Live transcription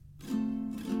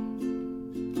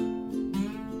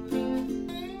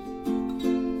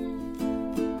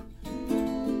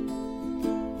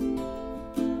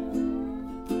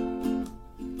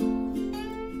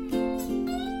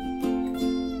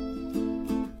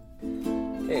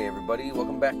Hey everybody,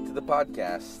 welcome back to the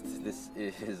podcast. This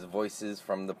is Voices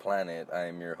from the Planet.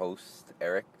 I'm your host,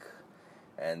 Eric,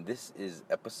 and this is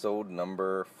episode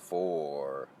number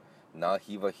 4,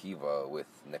 Hiwahiwa with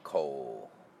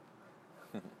Nicole.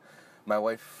 My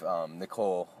wife,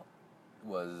 Nicole,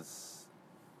 was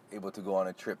able to go on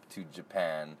a trip to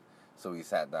Japan, so we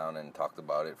sat down and talked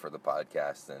about it for the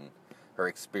podcast and her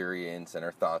experience and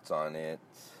her thoughts on it.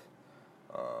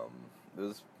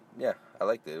 I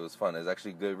liked it. It was fun. It was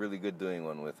actually good, really good doing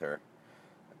one with her.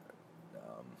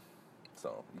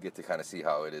 So you get to kind of see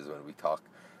how it is when we talk.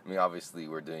 I mean, obviously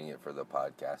we're doing it for the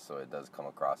podcast, so it does come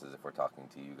across as if we're talking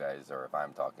to you guys or if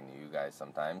I'm talking to you guys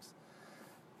sometimes.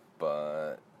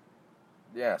 But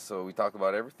yeah, so we talked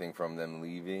about everything from them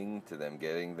leaving to them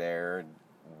getting there,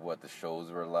 what the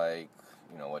shows were like,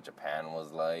 what Japan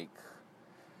was like.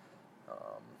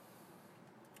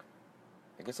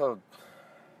 I guess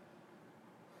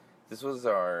this was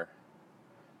our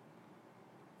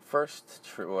first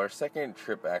trip, our second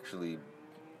trip actually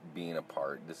being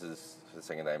apart. This is the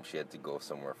second time she had to go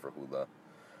somewhere for hula.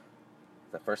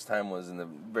 The first time was in the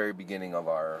very beginning of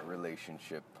our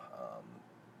relationship.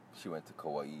 She went to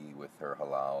Kauai with her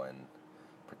halau and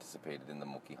participated in the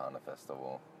Mokihana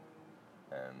Festival.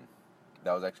 And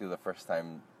that was actually the first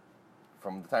time,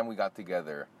 from the time we got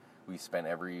together, we spent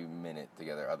every minute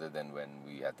together other than when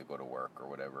we had to go to work or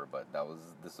whatever. But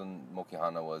this one,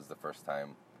 Mokihana, was the first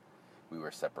time we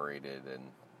were separated.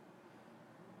 And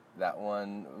that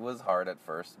one was hard at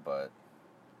first, but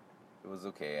it was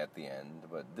okay at the end.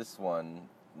 But this one,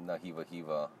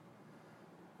 Hiwahiwa,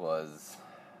 was,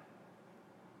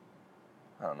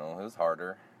 I don't know, it was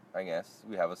harder, I guess.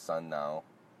 We have a son now.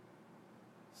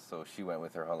 So she went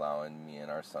with her halau and me and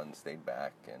our son stayed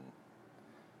back. And,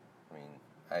 I mean,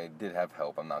 I did have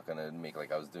help. I'm not going to make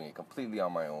like I was doing it completely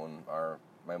on my own.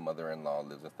 My mother-in-law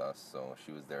lives with us, so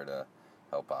she was there to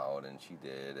help out, and she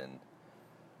did. And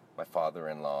my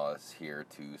father-in-law is here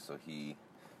too, so he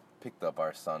picked up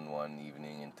our son one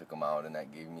evening and took him out, and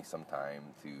that gave me some time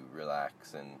to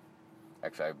relax. And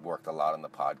actually, I worked a lot on the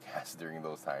podcast during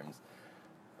those times.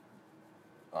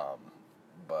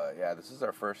 But yeah, this is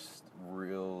our first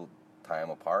real time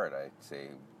apart, I'd say.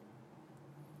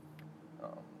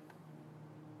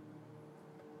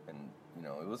 And,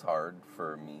 it was hard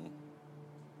for me,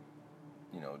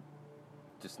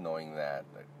 just knowing that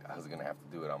I was going to have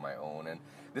to do it on my own. And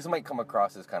this might come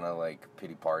across as kind of like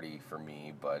pity party for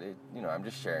me, but I'm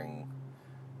just sharing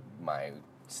my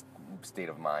state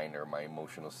of mind or my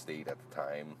emotional state at the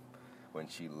time when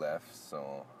she left.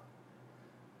 So,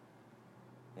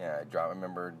 yeah, I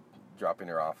remember dropping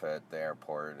her off at the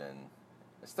airport, and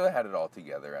I still had it all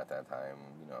together at that time.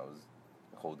 I was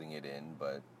holding it in,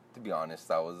 but to be honest,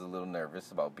 I was a little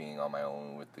nervous about being on my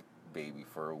own with the baby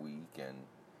for a week and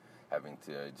having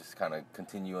to just kind of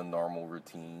continue a normal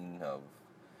routine of,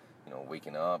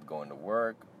 waking up, going to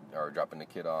work, or dropping the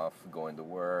kid off, going to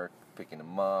work, picking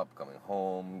him up, coming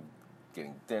home,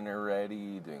 getting dinner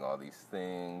ready, doing all these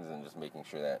things, and just making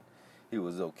sure that he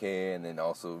was okay, and then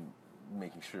also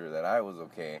making sure that I was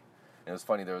okay. And it was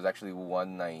funny, there was actually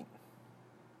one night,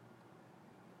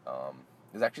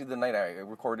 it was actually the night I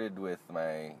recorded with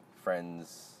my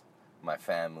friends, my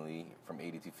family from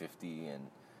 8250 and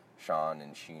Sean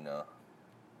and Sheena.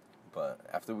 But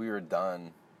after we were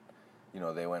done,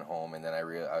 they went home, and then I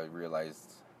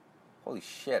realized, holy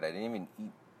shit, I didn't even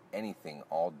eat anything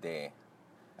all day.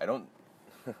 I don't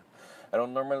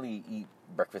normally eat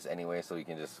breakfast anyway, so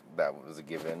that was a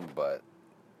given, but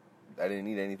I didn't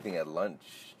eat anything at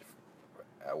lunch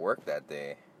at work that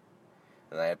day.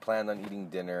 And I had planned on eating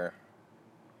dinner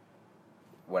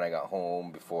when I got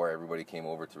home before everybody came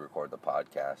over to record the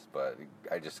podcast, but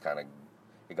I just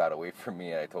it got away from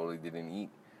me, and I totally didn't eat.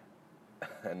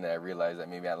 And then I realized that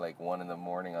maybe at like 1 a.m,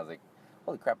 I was like,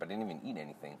 holy crap, I didn't even eat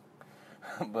anything.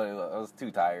 But I was too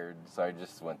tired, so I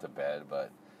just went to bed.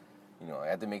 But, I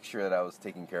had to make sure that I was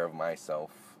taking care of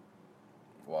myself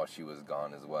while she was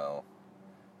gone as well.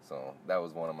 So that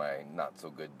was one of my not so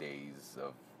good days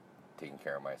of taking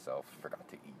care of myself. Forgot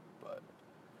to eat,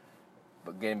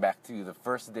 But getting back to the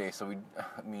first day, so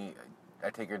I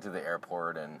take her to the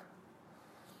airport and,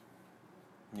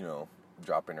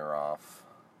 dropping her off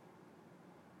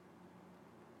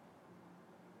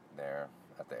there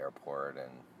at the airport,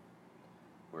 and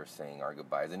we're saying our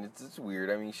goodbyes. And it's weird.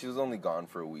 I mean, she was only gone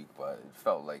for a week, but it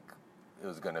felt like it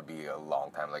was going to be a long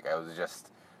time. Like, I was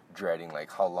just dreading,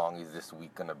 like, how long is this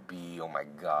week going to be? Oh, my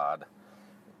God.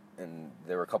 And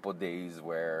there were a couple of days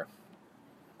where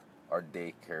our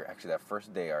daycare, actually that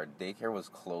first day, our daycare was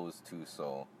closed too,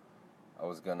 so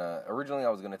originally I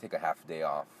was gonna take a half day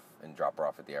off and drop her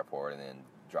off at the airport and then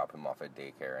drop him off at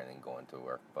daycare and then go into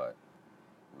work. But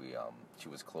she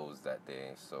was closed that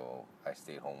day, so I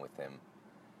stayed home with him,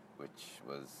 which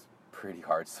was pretty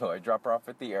hard. So I drop her off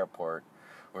at the airport.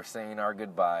 We're saying our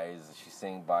goodbyes. She's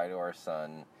saying bye to our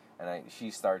son, and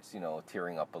she starts,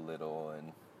 tearing up a little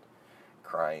and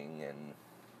crying, and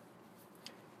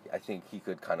I think he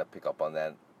could kind of pick up on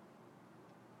that.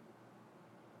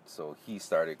 So he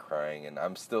started crying, and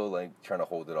I'm still like trying to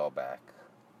hold it all back.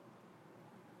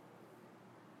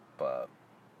 But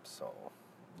so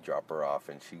drop her off,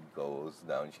 and she goes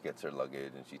down. She gets her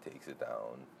luggage, and she takes it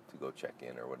down to go check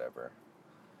in or whatever.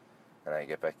 And I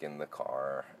get back in the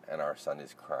car, and our son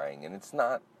is crying, and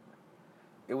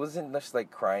it wasn't just like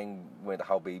crying with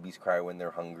how babies cry when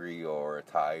they're hungry or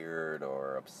tired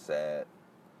or upset.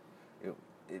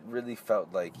 It really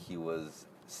felt like he was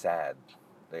sad.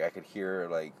 Like I could hear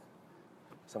like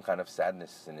some kind of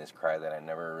sadness in his cry that I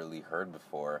never really heard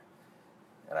before,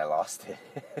 and I lost it.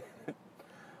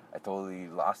 I totally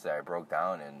lost it. I broke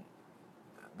down, and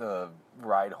the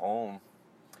ride home,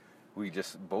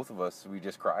 both of us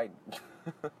cried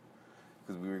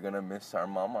because we were gonna miss our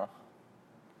mama.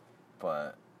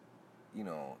 But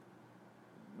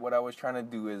what I was trying to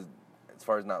do is, as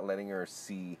far as not letting her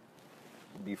see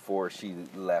before she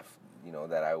left,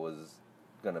 that I was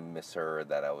gonna miss her,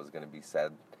 that I was gonna be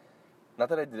sad. Not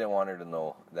that I didn't want her to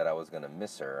know that I was gonna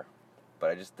miss her, but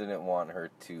I just didn't want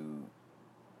her to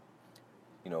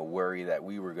worry that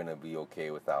we were gonna be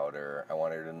okay without her. I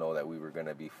wanted her to know that we were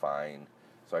gonna be fine.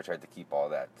 So I tried to keep all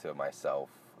that to myself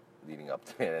leading up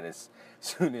to it. And as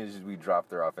soon as we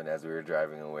dropped her off and as we were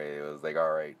driving away, it was like,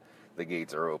 all right, the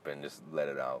gates are open, just let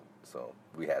it out. So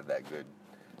we had that good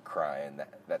cry, and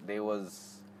that day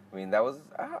was,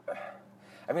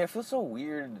 I feel so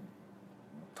weird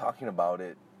talking about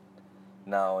it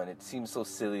now, and it seems so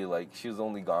silly, like she was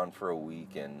only gone for a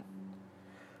week and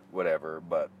whatever,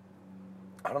 but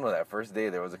I don't know, that first day,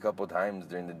 there was a couple times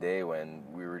during the day when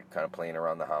we were kind of playing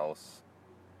around the house,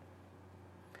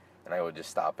 and I would just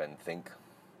stop and think,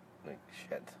 like,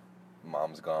 shit,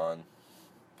 mom's gone.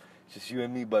 It's just you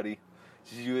and me, buddy.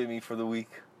 It's just you and me for the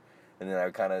week. And then I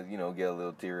would kind of, get a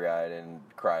little teary-eyed and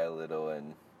cry a little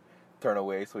and turn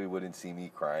away so he wouldn't see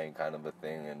me crying, kind of a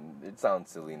thing. And it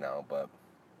sounds silly now, but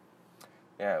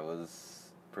yeah, it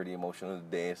was pretty emotional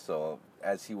today. So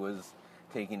as he was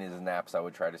taking his naps, I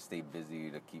would try to stay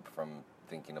busy to keep from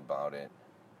thinking about it.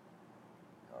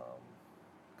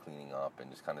 Cleaning up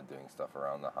and just kind of doing stuff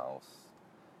around the house,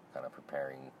 kind of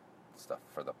preparing stuff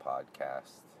for the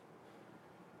podcast.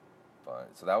 But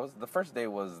so that was the first day,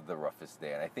 was the roughest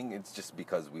day, and I think it's just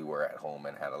because we were at home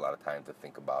and had a lot of time to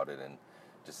think about it, and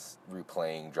just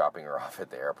replaying dropping her off at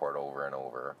the airport over and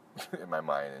over in my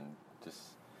mind, and just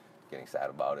getting sad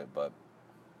about it. But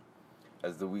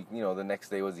as the week, the next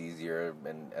day was easier,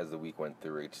 and as the week went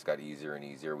through, it just got easier and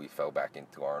easier. We fell back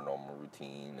into our normal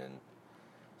routine and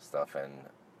stuff, and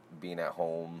being at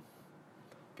home,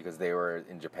 because they were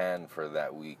in Japan for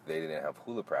that week, they didn't have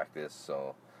hula practice,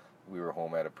 so we were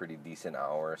home at a pretty decent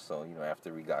hour. So,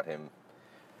 after we got him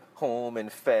home and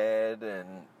fed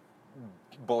and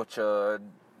bocha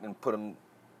and put him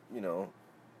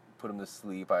to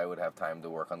sleep, I would have time to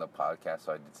work on the podcast.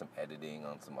 So I did some editing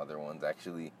on some other ones.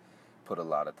 Actually put a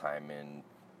lot of time in,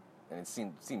 and it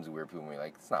seems weird. People may be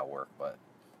like, it's not work, but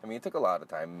it took a lot of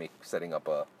time setting up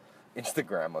a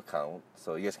Instagram account,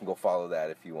 so you guys can go follow that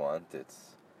if you want.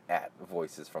 It's at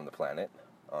Voices from the Planet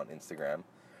on Instagram.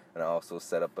 And I also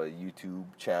set up a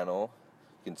YouTube channel.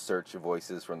 You can search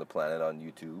Voices from the Planet on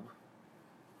YouTube.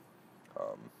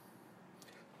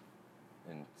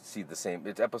 And see the same.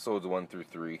 It's episodes 1 through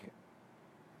 3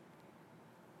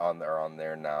 on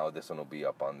there now. This one will be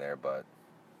up on there, but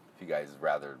if you guys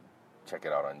rather check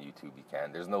it out on YouTube, you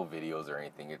can. There's no videos or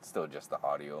anything. It's still just the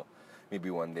audio. Maybe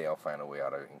one day I'll find a way how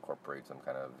to incorporate some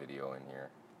kind of video in here.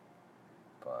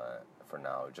 But for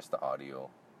now, just the audio.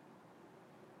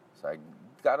 So I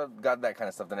got that kind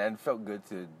of stuff done, and it felt good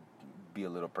to be a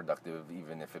little productive,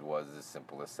 even if it was as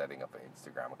simple as setting up an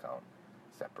Instagram account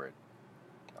separate.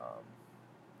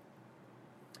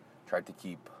 Tried to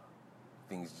keep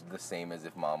things the same as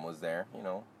if mom was there.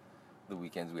 The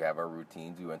weekends we have our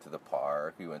routines. We went to the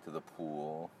park. We went to the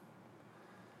pool.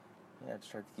 Yeah,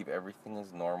 just tried to keep everything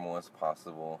as normal as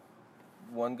possible.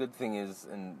 One good thing is,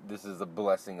 and this is a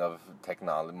blessing of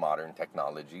modern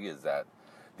technology, is that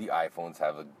the iPhones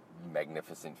have a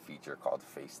magnificent feature called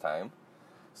FaceTime.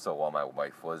 So while my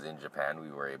wife was in Japan, we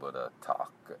were able to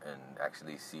talk and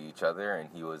actually see each other, and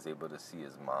he was able to see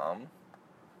his mom,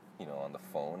 on the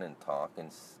phone and talk,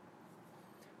 and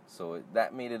so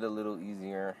that made it a little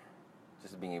easier,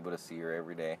 just being able to see her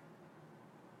every day.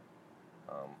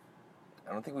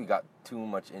 I don't think we got too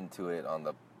much into it on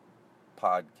the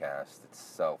podcast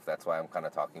itself. That's why I'm kind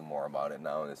of talking more about it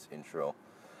now in this intro.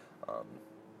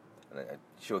 And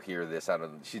she'll hear this.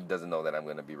 She doesn't know that I'm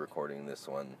going to be recording this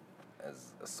one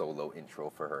as a solo intro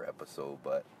for her episode,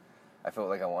 but I felt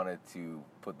like I wanted to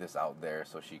put this out there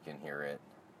so she can hear it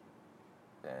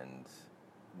and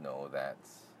know that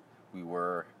we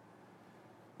were,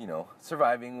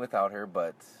 surviving without her,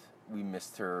 but we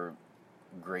missed her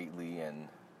greatly, and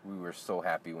we were so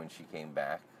happy when she came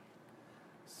back.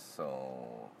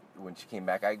 So when she came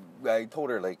back, I told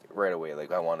her like right away,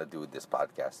 like I want to do this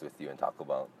podcast with you and talk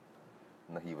about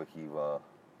Hiwahiwa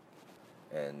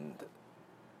and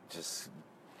just,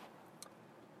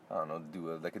 I don't know, do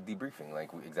a debriefing, like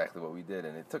exactly what we did.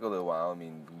 And it took a little while. I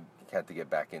mean, we had to get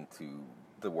back into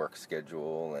the work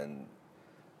schedule and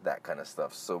that kind of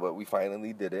stuff. So, but we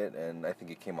finally did it, and I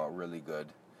think it came out really good.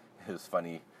 It was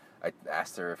funny. I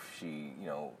asked her if she,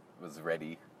 was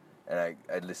ready, and I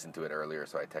listened to it earlier,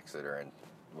 so I texted her and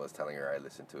was telling her I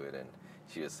listened to it, and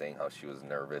she was saying how she was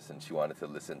nervous and she wanted to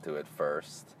listen to it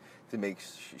first to make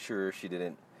sure she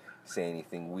didn't say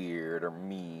anything weird or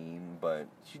mean, but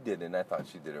she didn't. I thought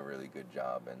she did a really good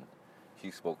job, and she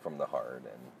spoke from the heart,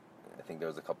 and I think there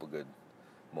was a couple good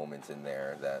moments in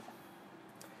there that,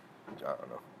 I don't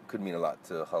know, could mean a lot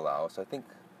to Halau. So I think,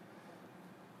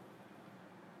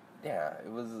 yeah, it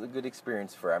was a good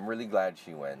experience for her. I'm really glad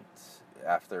she went.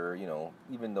 After,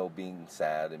 even though being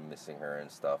sad and missing her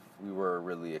and stuff, we were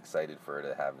really excited for her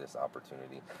to have this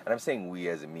opportunity. And I'm saying we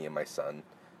as in me and my son.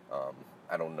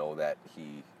 I don't know that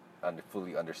he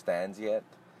fully understands yet,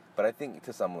 but I think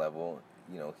to some level,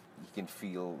 he can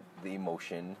feel the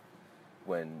emotion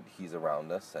when he's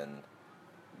around us, and,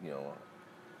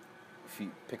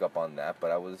 pick up on that.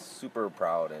 But I was super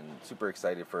proud and super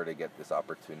excited for her to get this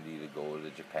opportunity to go to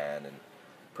Japan and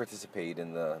participate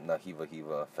in the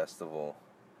Hiwahiwa festival.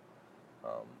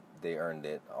 They earned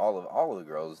it. All of the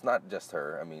girls, not just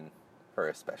her. I mean, her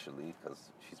especially,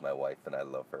 because she's my wife and I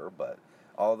love her. But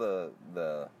all the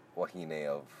wahine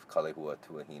of Kalehua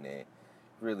Tuahine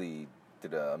really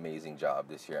did an amazing job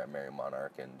this year at Merry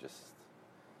Monarch, and just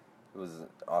it was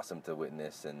awesome to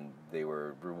witness. And they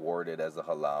were rewarded as a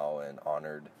halau and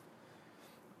honored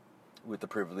with the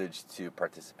privilege to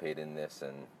participate in this.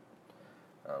 And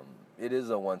it is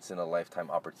a once-in-a-lifetime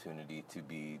opportunity to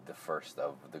be the first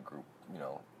of the group,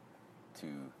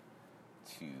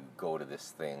 to go to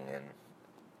this thing and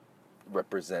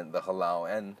represent the halau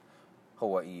and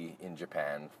Hawaii in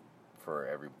Japan for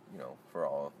for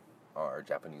all our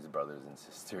Japanese brothers and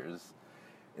sisters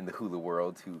in the hula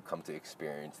world who come to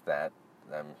experience that.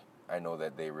 I know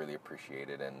that they really appreciate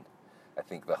it, and I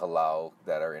think the halau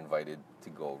that are invited to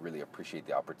go really appreciate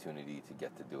the opportunity to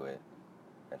get to do it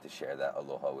and to share that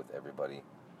aloha with everybody.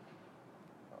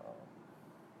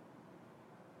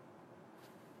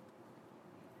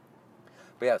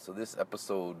 But yeah, so this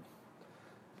episode,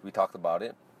 we talked about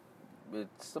it.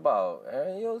 It's about,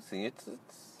 you'll see, it's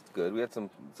good. We had some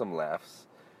laughs,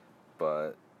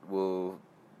 but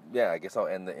I guess I'll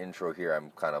end the intro here.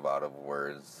 I'm kind of out of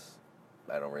words.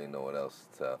 I don't really know what else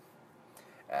to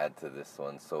add to this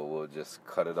one, so we'll just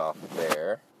cut it off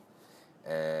there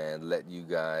and let you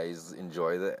guys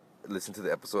listen to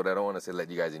the episode. I don't want to say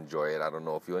let you guys enjoy it. I don't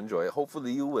know if you'll enjoy it.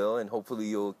 Hopefully you will, and hopefully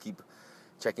you'll keep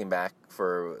checking back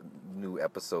for new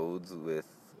episodes with,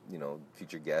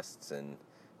 future guests and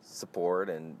support.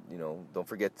 And, don't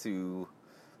forget to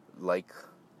like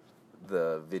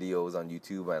the videos on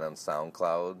YouTube and on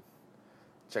SoundCloud.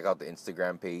 Check out the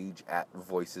Instagram page at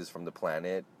Voices from the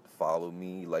Planet. Follow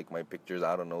me, like my pictures.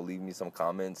 I don't know, leave me some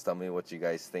comments. Tell me what you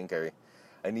guys think.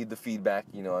 I need the feedback.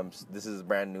 This is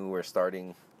brand new. We're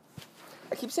starting.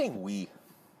 I keep saying we.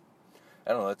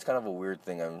 I don't know. It's kind of a weird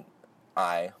thing.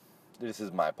 This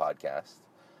is my podcast.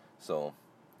 So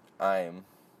I'm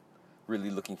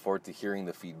really looking forward to hearing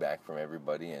the feedback from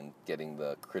everybody and getting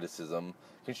the criticism,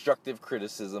 constructive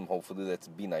criticism. Hopefully, let's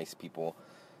be nice people.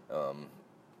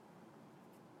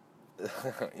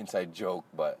 Inside joke,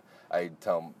 but I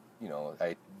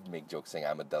make jokes saying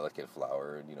I'm a delicate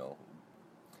flower,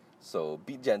 So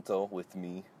be gentle with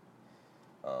me.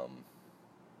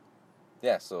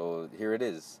 So here it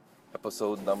is.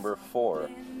 Episode number 4.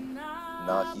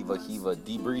 Na Hiwahiwa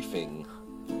Debriefing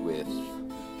with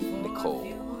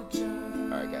Nicole.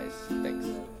 Alright guys, thanks.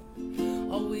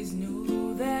 Always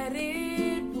knew that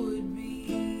it would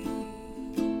be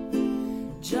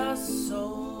just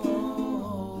so.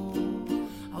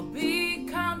 I'll be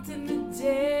counting the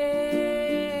days,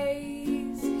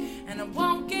 and I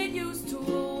won't get used to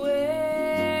a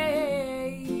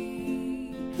way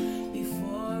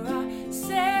before I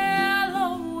sail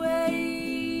away.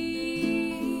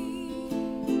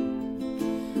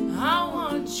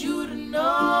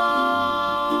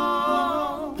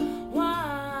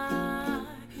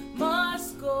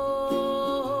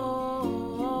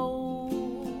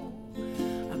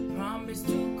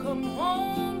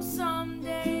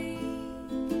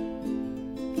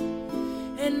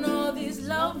 and all these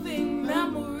loving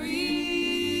memories.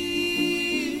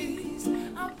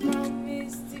 I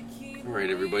promise to keep. All right,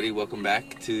 everybody, welcome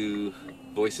back to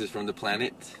Voices from the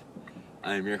Planet.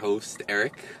 I'm your host,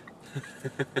 Eric.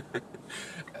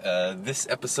 This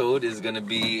episode is going to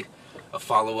be a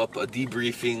follow-up, a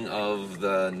debriefing of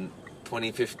the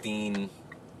 2015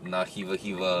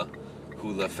 Hiwahiwa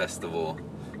Hula Festival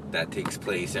that takes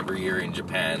place every year in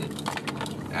Japan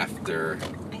after...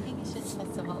 I think it's just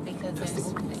festival because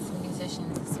there's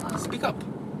musicians as well. Speak up.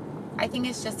 I think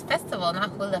it's just festival, not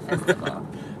hula festival.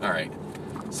 Alright.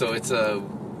 So it's a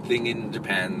thing in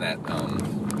Japan that,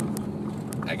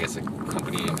 I guess a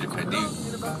company in Japan...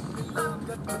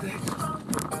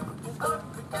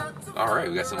 Alright,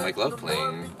 we got some Like Love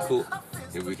playing. Cool.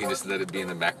 Maybe we can just let it be in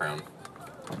the background.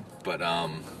 But,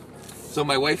 so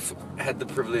my wife had the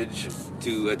privilege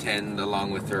to attend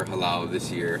along with her halau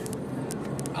this year.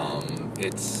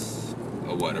 It's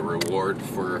a reward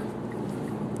for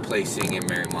placing in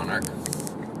Merry Monarch.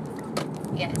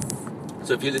 Yes.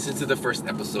 So if you listen to the first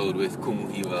episode with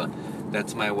Kumuhiwa,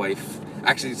 that's my wife.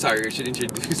 Actually, sorry, I should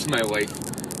introduce my wife.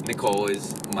 Nicole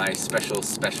is my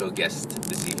special guest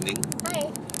this evening.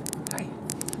 Hi. Hi.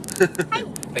 Hi.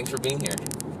 Thanks for being here.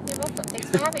 You're welcome. Thanks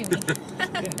for having me.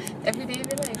 Every day of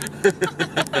your life.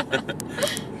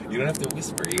 You don't have to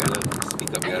whisper. You gotta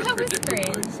speak up. You I'm gotta not project your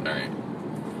whispering. voice. All right.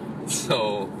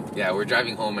 So yeah, we're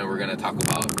driving home and we're gonna talk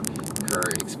about her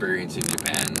experience in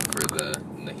Japan for the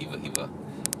Hiwahiwa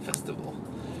festival.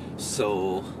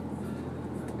 So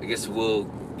I guess you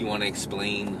want to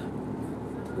explain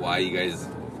why you guys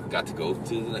got to go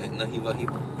to the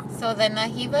Hiwahiwa? So the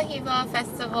Hiwahiwa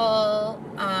Festival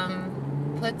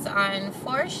puts on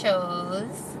 4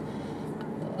 shows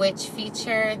which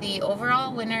feature the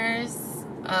overall winners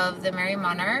of the Merry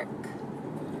Monarch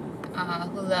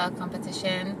hula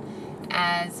competition,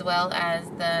 as well as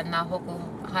the Nahoku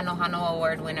Hano Hano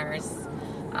Award winners.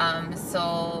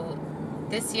 So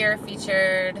this year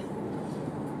featured,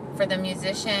 for the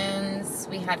musicians,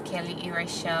 we had Kelly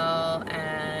Irachel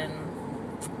and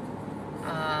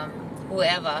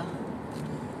whoever.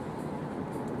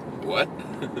 What?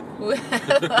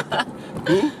 Whoever.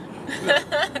 Who?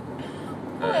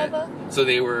 Whoever. So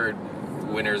they were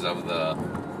winners of the,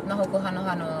 Nahoku Hano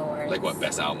Hano Awards. like, what,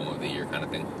 best album of the year kind of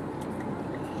thing?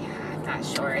 Yeah, I'm not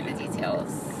sure the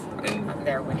details And- on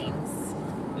their winnings.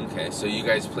 Okay, so you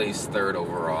guys placed 3rd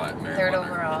overall at Merry Third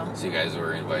Monarch. overall. So you guys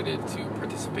were invited to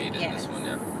participate in Yes. this one,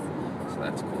 yeah. So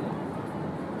that's cool.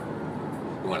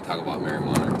 You want to talk about Merry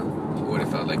Monarch? What it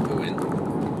felt like to win?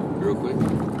 Real quick.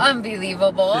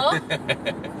 Unbelievable.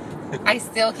 I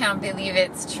still can't believe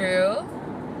it's true.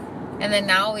 And then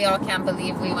now we all can't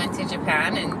believe we went to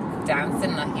Japan and danced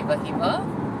in the Hiwahiwa.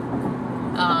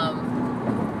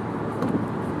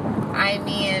 I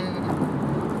mean,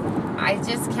 I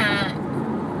just can't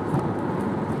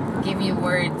give you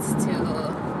words to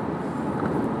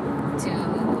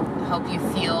help you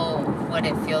feel what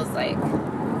it feels like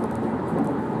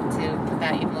to put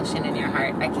that emotion in your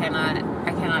heart. I cannot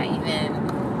even,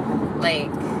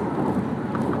 like,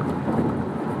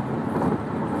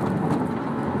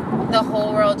 the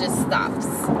whole world just stops,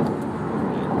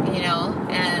 you know,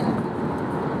 and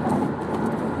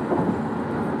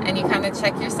you kind of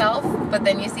check yourself, but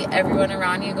then you see everyone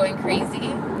around you going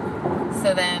crazy,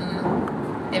 so then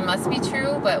it must be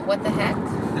true, but what the heck?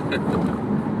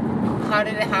 How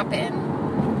did it happen?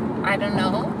 I don't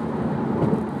know.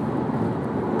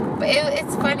 But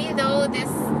it's funny though, this,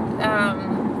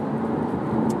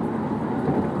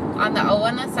 on the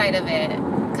Awana side of it,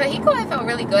 Kahiko I felt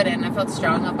really good and I felt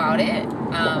strong about it.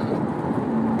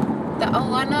 The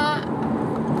Awana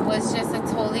was just a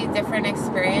totally different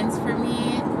experience for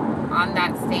me on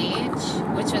that stage,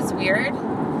 which was weird.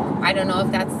 I don't know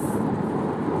if that's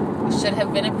should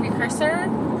have been a precursor,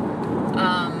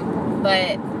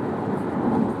 but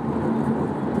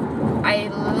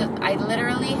I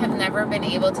literally have never been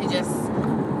able to just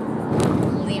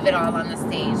leave it all on the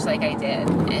stage like I did.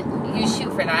 And you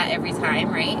shoot for that every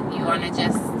time, right? You want to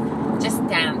just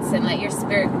dance and let your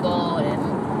spirit go and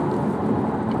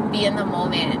be in the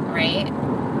moment, right?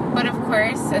 But of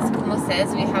course, as Kumo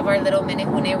says, we have our little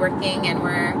minihune working and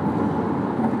we're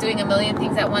doing a million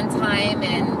things at one time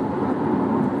and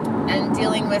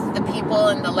dealing with the people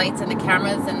and the lights and the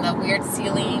cameras and the weird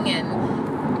ceiling,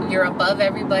 and you're above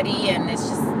everybody and it's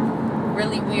just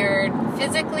really weird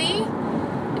physically,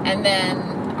 and then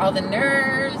all the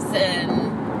nerves and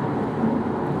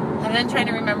then trying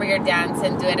to remember your dance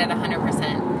and do it at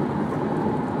 100%.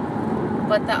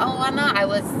 But the Awana,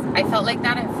 I felt like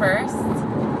that at first,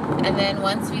 and then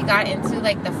once we got into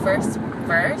like the first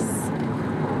verse,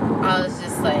 I was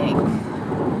just like,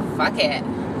 fuck it.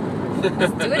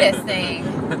 Let's do this thing.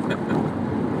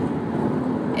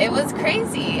 It was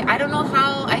crazy. I don't know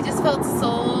how. I just felt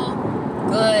so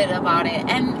good about it.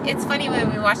 And it's funny, when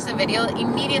we watched the video,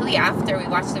 immediately after we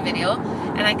watched the video,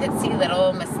 and I could see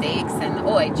little mistakes, and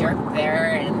I jerked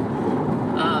there, and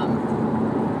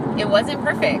it wasn't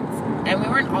perfect, and we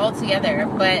weren't all together,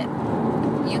 but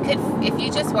you could, if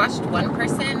you just watched one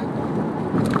person,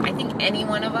 I think any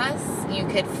one of us, you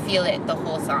could feel it the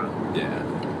whole song. Yeah.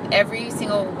 Every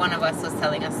single one of us was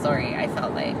telling a story, I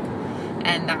felt like,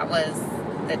 and that was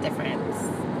the difference.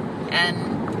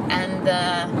 And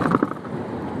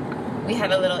we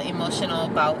had a little emotional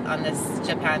bout on this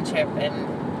Japan trip, and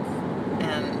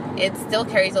it still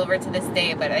carries over to this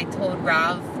day. But I told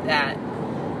Rav that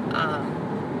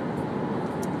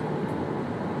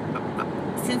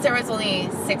since there was only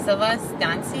 6 of us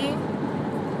dancing,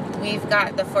 we've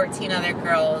got the 14 other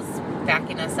girls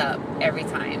backing us up every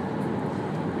time,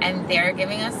 and they're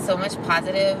giving us so much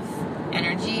positive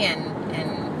energy and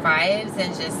vibes,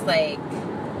 and just like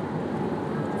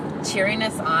cheering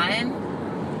us on.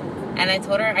 And I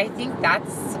told her, I think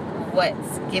that's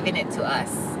what's giving it to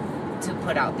us to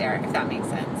put out there, if that makes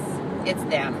sense. It's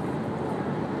them.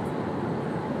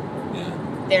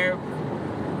 Yeah.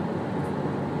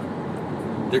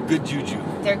 They're good juju.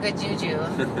 They're good juju.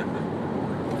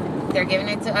 They're giving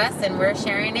it to us, and we're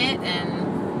sharing it. And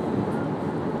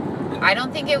I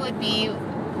don't think it would be,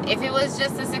 if it was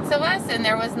just the 6 of us and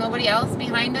there was nobody else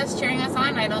behind us cheering us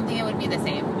on, I don't think it would be the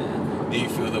same. Yeah. Do you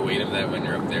feel the weight of that when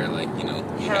you're up there? Like, you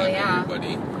Hell have yeah.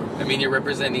 everybody. I mean, you're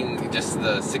representing, just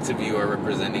the 6 of you are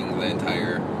representing the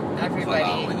entire Everybody.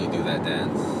 Palau when you do that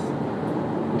dance.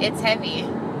 It's heavy.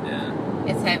 Yeah.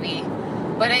 It's heavy.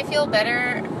 But I feel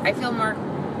better. I feel more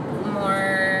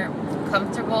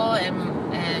comfortable and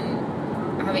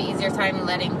have an easier time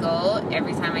letting go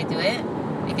every time I do it.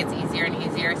 It gets easier and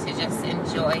easier to just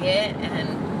enjoy it,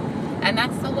 and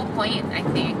that's the whole point, I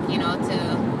think,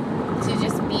 to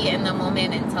just be in the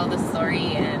moment and tell the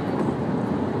story and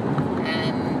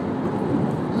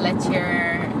let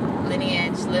your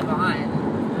lineage live on,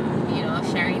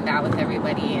 sharing that with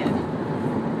everybody. And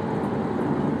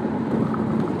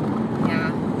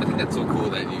yeah, I think that's so cool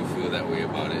that you feel that way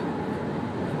about it.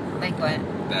 like what?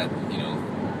 That,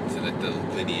 to let the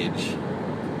lineage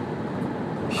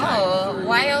shine through.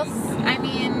 Why else? I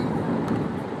mean,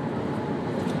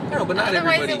 No, but not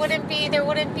otherwise everybody. there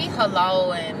wouldn't be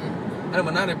halal and. No,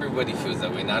 but not everybody feels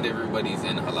that way. Not everybody's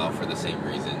in halal for the same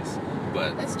reasons.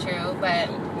 But That's true, but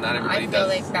not everybody I feel does.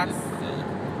 like that's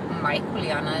my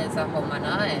kuliana is a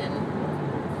homana,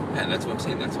 and that's what I'm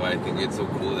saying. That's why I think it's so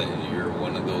cool that you're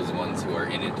one of those ones who are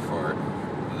in it for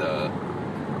the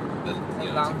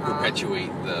to long haul.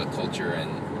 perpetuate the culture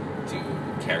and to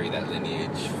carry that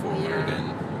lineage forward. Yeah. And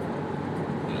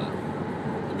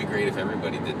it'd be great if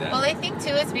everybody did that. Well, I think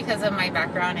too it's because of my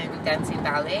background in dancing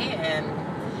ballet, and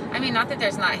I mean, not that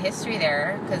there's not history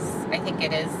there, because I think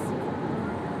it is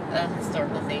a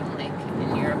historical thing, like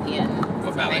in European.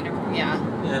 What, ballet? Yeah.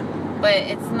 Yeah. But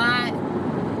it's not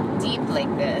deep like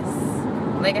this.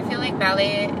 Like, I feel like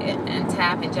ballet and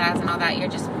tap and jazz and all that, you're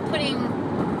just putting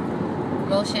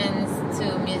motions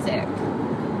to music,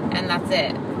 and that's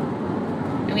it.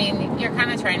 I mean, you're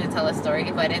kind of trying to tell a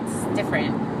story, but it's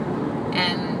different.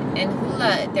 And in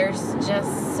hula, there's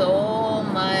just so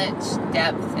much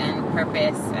depth and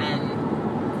purpose and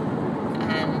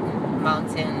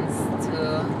mountains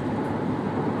to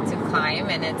climb,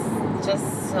 and it's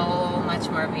just so much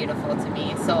more beautiful to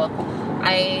me. So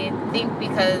I think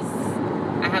because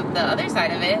I have the other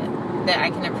side of it, that I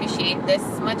can appreciate this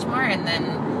much more, and then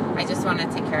I just want to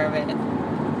take care of it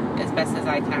as best as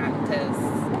I can, because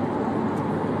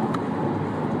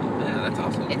that's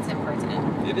awesome. it's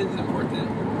important. It is important.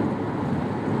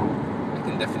 I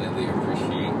can definitely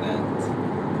appreciate that.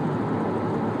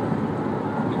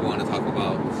 We want to talk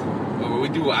about,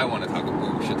 I want to talk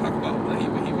about, we should talk about the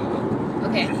Hiwahiwa though.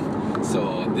 Okay.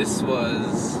 So this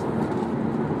was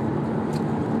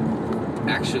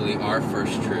actually our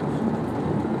first trip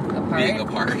being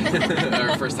apart.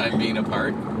 Our first time being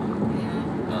apart.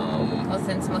 Yeah. Well,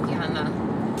 since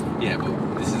Mokihana. Yeah,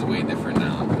 but this is way different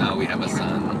now. Now we have a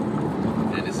son,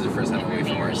 and this is the first time away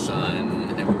from our son,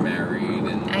 and we're married.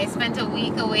 And I spent a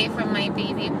week away from my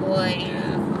baby boy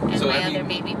and so, my other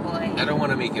baby boy. I don't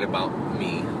want to make it about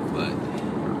me,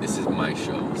 but this is my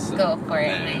show. So. Go for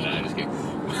it. Nah, just kidding.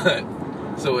 But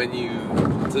so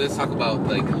let's talk about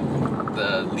like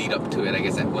the lead up to it. I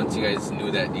guess that once you guys knew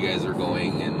that you guys were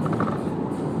going, and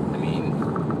I mean,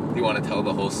 you want to tell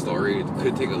the whole story. It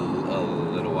could take a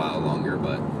little while longer,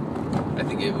 but I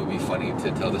think it would be funny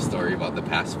to tell the story about the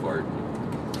passport.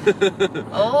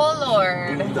 Oh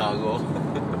Lord. Boondoggle.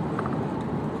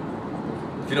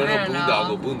 you don't I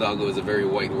know don't boondoggle is a very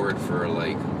white word for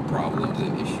like problems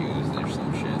and issues or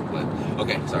some shit. But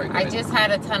okay, sorry. Go I ahead. just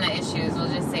had a ton of issues. We'll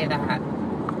just say that.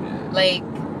 Yeah. Like,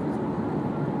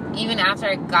 even after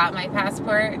I got my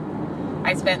passport,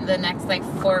 I spent the next like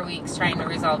 4 weeks trying to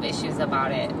resolve issues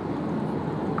about it.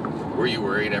 Were you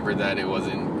worried ever that it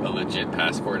wasn't a legit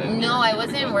passport? And No, I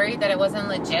wasn't worried that it wasn't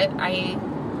legit. I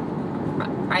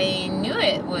knew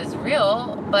it was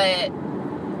real, but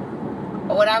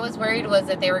what I was worried was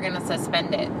that they were going to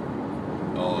suspend it.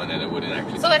 Oh, and then it wouldn't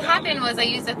actually. So what happened was I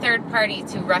used a third party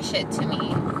to rush it to me.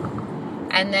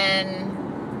 And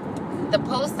then the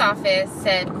post office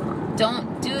said,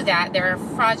 don't do that. They're a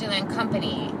fraudulent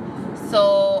company.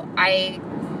 So I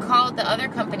called the other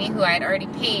company who I had already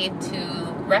paid to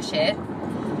rush it.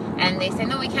 And they said,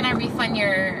 no, we cannot refund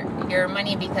your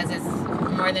money because it's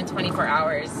more than 24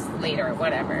 hours later or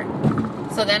whatever.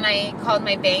 So then I called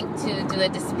my bank to do a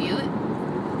dispute.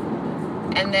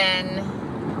 And then,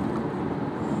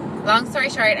 long story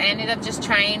short, I ended up just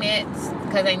trying it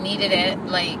because I needed it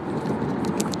like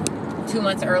 2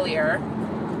 months earlier.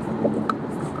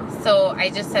 So I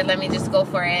just said, let me just go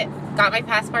for it. Got my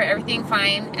passport, everything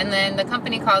fine. And then the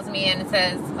company calls me and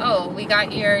says, oh, we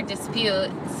got your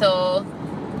dispute, so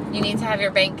you need to have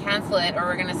your bank cancel it or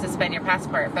we're going to suspend your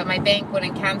passport. But my bank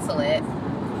wouldn't cancel it.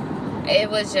 It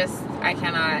was just, I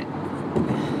cannot.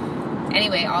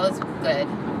 Anyway, all is good.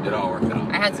 It all worked out.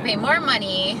 I had to pay more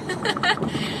money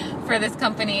for this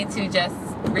company to just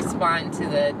respond to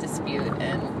the dispute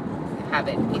and have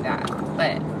it be that.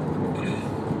 But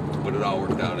it all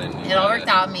worked out. And it all worked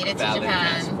out. Made it to valid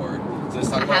Japan. Passport. So let's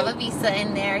talk I about have a visa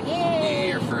in there. Yay!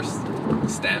 your first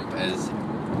stamp as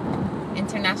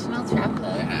international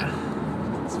traveler.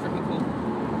 Yeah, it's pretty cool.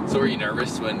 So were you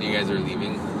nervous when you guys were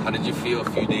leaving? How did you feel a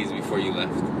few days before you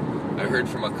left? I heard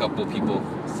from a couple people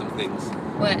some things.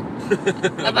 What?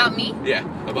 About me? Yeah,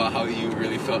 about how you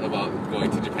really felt about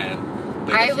going to Japan.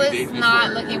 Like I a few was days not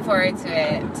before. looking forward to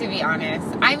it, to be honest.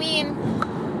 I mean,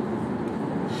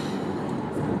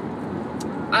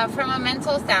 from a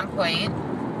mental standpoint,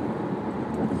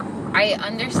 I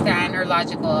understand, or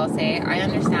logical, I'll say, I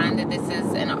understand that this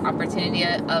is an opportunity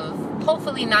of,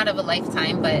 hopefully not of a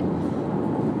lifetime, but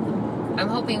I'm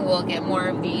hoping we'll get more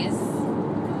of these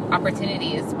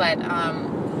opportunities. But,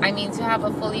 I mean, to have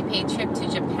a fully paid trip to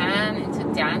Japan and to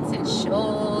dance and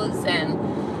shows, and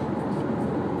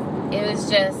it was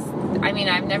just, I mean,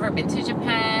 I've never been to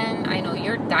Japan. I know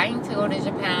you're dying to go to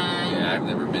Japan. Yeah, I've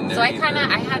never been there. So I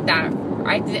had that.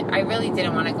 I really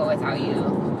didn't want to go without you.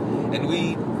 And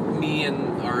me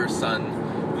and our son,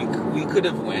 we could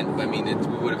have went, but I mean,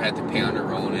 we would have had to pay on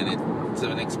our own, and it's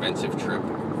an expensive trip.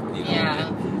 You know?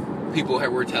 Yeah. People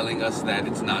were telling us that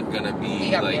it's not gonna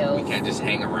be like bills. we can't just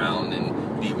hang around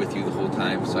and be with you the whole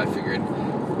time. So I figured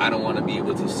I don't want to be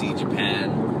able to see Japan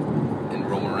and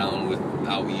roam around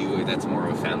without you. That's more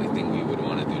of a family thing we would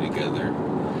want to do together.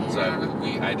 Yeah. So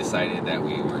I decided that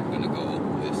we weren't gonna go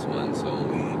this one, so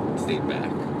we stayed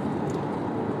back.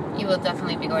 You will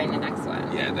definitely be going the next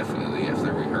one. Yeah, definitely.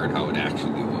 After we heard how it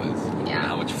actually was, Yeah. and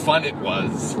how much fun it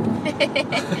was. We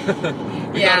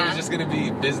thought it was just gonna be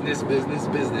business, but Yeah. it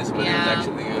was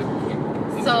actually good.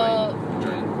 So,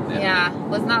 yeah,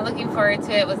 was not looking forward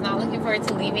to it. Was not looking forward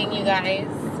to leaving you guys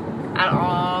at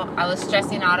all. I was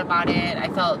stressing out about it. I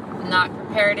felt not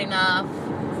prepared enough.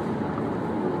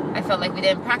 I felt like we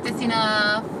didn't practice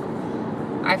enough.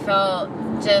 I felt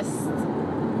just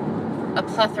a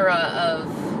plethora of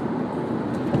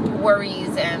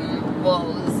worries and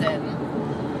woes,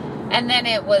 and then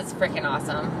it was freaking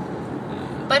awesome.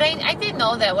 But I did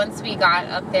know that once we got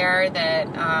up there that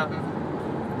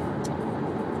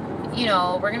you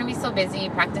know, we're gonna be so busy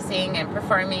practicing and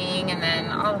performing, and then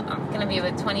I'm gonna be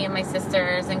with 20 of my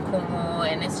sisters in Kumu,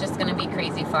 and it's just gonna be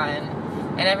crazy fun,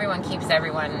 and everyone keeps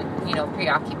everyone, you know,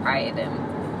 preoccupied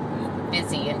and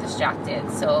busy and distracted.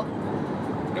 So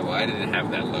No, I didn't have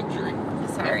that luxury.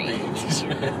 sorry.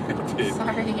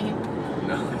 Sorry.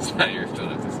 No, it's not your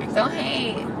fault to say Don't sorry.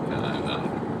 hate. No, I'm not.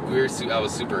 I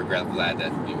was super glad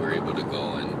that we were able to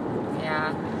go, and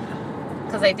Yeah.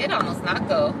 Because I did almost not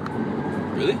go.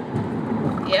 really?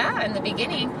 Yeah, in the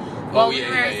beginning. Oh, Well, yeah.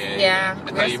 we I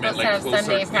were thought you meant supposed to have closer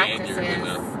Sunday to the end,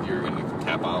 practices. you were gonna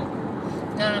tap out.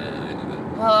 No, I knew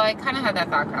that. well, I kind of had that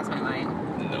thought cross my mind.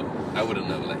 No, I wouldn't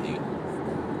have let you.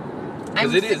 I'm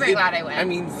 'Cause super glad I went. I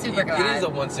mean, super glad. it is a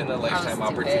once in a lifetime stupid.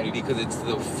 opportunity because it's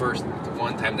the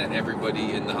one time that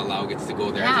everybody in the halau gets to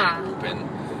go there Yeah. as a group, and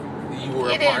you were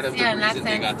It a part is, of yeah, the in that reason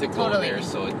they sense, got to go totally. there.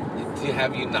 So to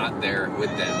have you not there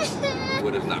with them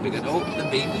would have not been good. Oh, the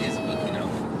baby is looking out.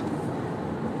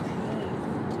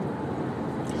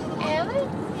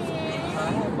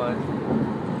 Hi, buddy.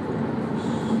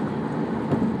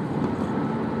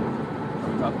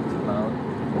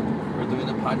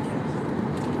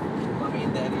 podcast. Mommy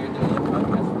and Daddy are doing a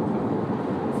podcast.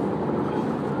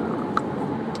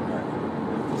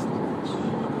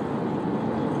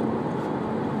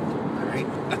 Alright,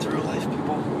 that's real life,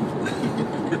 people.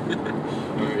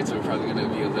 Alright, so we're probably going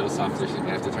to be a little softer, so you're going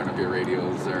to have to turn up your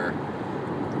radios or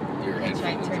your I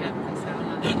try headphones. and turn up the sound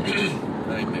on it.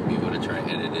 I might be able to try and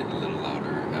edit it a little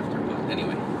louder after, but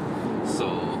anyway. So,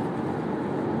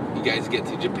 you guys get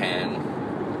to Japan.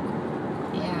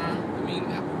 Yeah. I mean,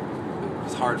 it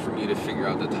was hard for me to figure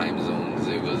out the time zones.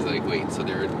 It was like, wait, so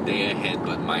they're a day ahead,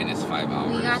 but minus 5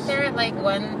 hours. We got there at like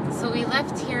 1, so we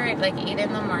left here at like 8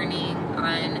 in the morning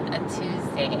on a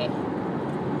Tuesday.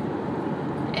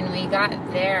 And we got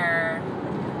there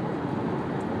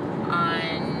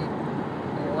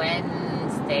on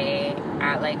Wednesday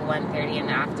at like 1:30 in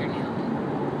the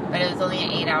afternoon. But it was only an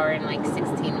 8-hour and like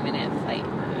 16-minute flight.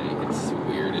 Right, it's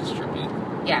weird, it's trippy.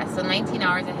 Yeah, so 19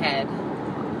 hours ahead.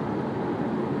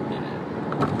 Yeah.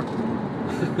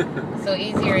 So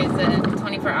easier is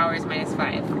 24 hours minus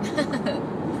 5.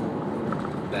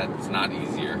 That's not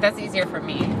easier. That's easier for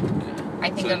me. I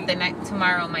think So- of the next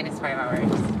tomorrow minus 5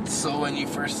 hours. So when you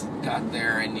first got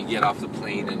there and you get off the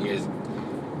plane and you guys,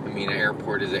 I mean, an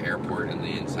airport is an airport on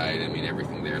the inside. I mean,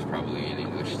 everything there is probably in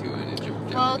English too and in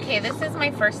Japanese. Well, okay, this is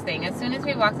my first thing. As soon as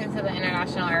we walked into the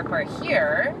international airport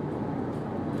here,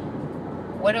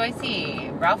 what do I see?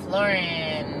 Ralph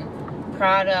Lauren,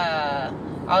 Prada,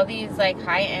 all these like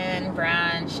high-end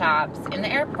brand shops in the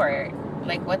airport.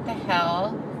 Like, what the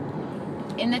hell?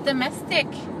 In the domestic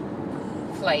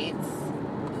flights,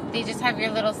 they just have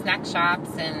your little snack shops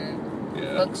and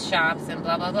book shops and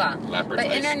blah blah blah. Leopard's But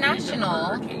ice cream and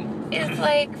international Burger King. is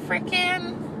like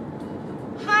freaking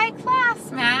high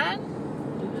class,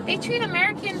 man. They treat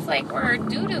Americans like we're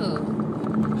doo-doo.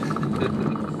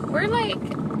 We're like,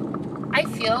 I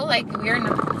feel like we're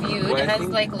viewed Well, I as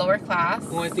think- like lower class.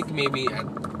 Well, I think maybe at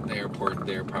the airport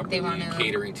they're probably wanna-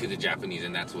 catering to the Japanese,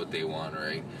 and that's what they want,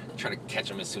 right? Try to catch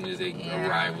them as soon as they Yeah.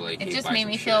 arrive. Like, it hey, just buy made some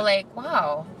me shit. feel like,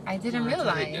 wow, I didn't Well, that's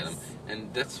what they get realize. 'em. And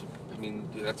that's, I mean,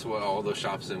 that's what all those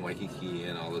shops in Waikiki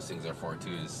and all those things are for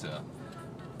too, is to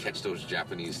catch those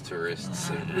Japanese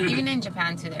tourists. Yeah. Even in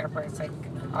Japan too, the airport's like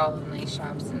all nice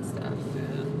shops and stuff. Yeah.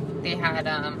 They had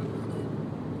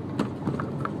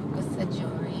what's the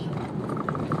jewelry?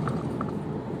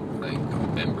 Like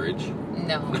Bembridge.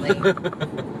 No, like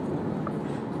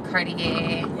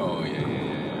Cartier. Oh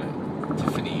yeah.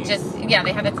 Tiffany's. Just yeah,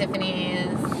 they had the Tiffany's.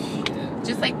 Yeah.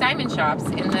 Just like diamond shops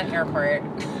in the airport.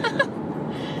 Yeah.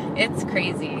 It's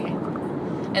crazy.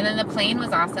 And then the plane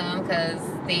was awesome because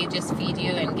they just feed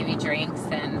you and give you drinks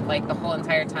and like the whole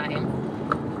entire time.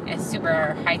 It's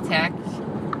super high tech,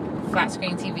 flat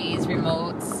screen TVs,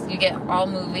 remotes. You get all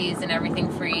movies and everything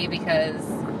free because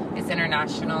it's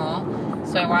international.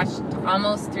 So I watched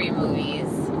almost 3 movies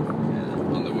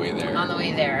Yeah, on the way there. on the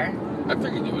way there. I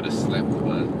figured you would have slept,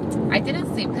 but I didn't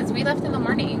sleep because we left in the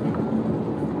morning.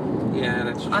 yeah,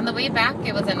 that's true. On the way back,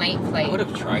 it was a night I flight. would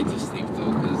have tried to sleep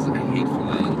though, because I hate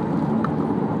flying.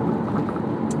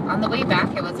 On the way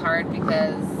back, it was hard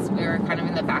because we were kind of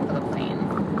in the back of the plane.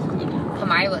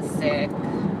 Kamai was sick.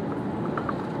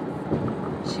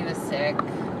 She was sick.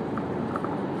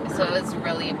 So it was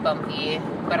really bumpy,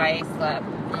 but I slept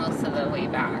most of the way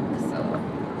back, so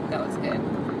that was good.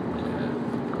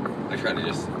 Yeah. I try to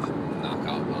just knock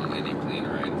out on any plane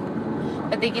ride.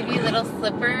 But they give you little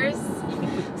slippers.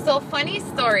 So funny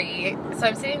story. So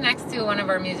I'm sitting next to one of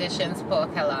our musicians,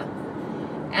 Po'akela.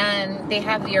 And they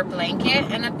have your blanket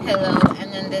and a pillow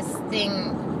and then this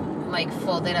thing like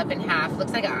folded up in half.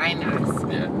 Looks like an eye mask.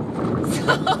 Yeah.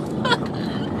 So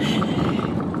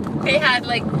they had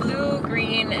like blue,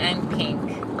 green, and pink.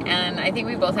 And I think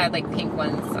we both had like pink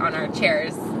ones on our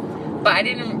chairs. But I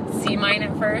didn't see mine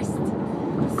at first.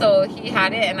 So he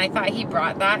had it and I thought he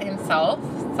brought that himself.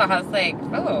 So I was like,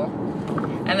 oh.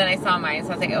 And then I saw mine, so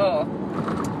I was like,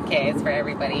 oh, okay, it's for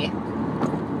everybody.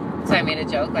 So I made a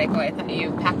joke, like, oh, I thought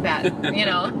you packed that, you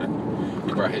know.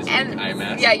 He brought his And eye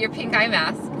mask. yeah, your pink eye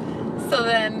mask. So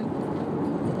then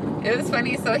it was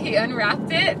funny. So he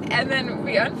unwrapped it, and then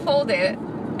we unfold it,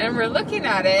 and we're looking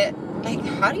at it like,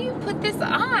 how do you put this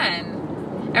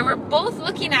on? And we're both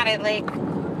looking at it like,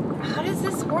 how does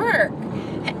this work?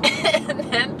 And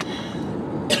then,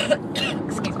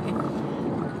 excuse me,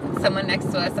 someone next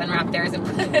to us unwrapped theirs and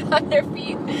put it on their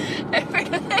feet, and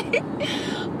we're like,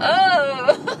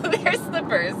 oh, they're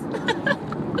slippers,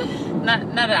 not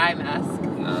an eye mask.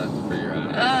 Not for your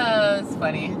eyes. Oh, it's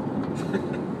funny.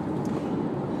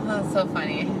 Oh, so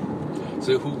funny.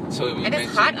 So you And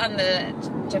it's hot on the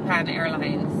Japan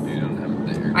Airlines. You don't have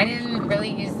the air. I didn't really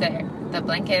use the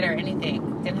blanket or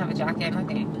anything. Didn't have a jacket,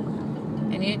 nothing.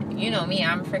 And you know me,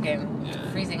 I'm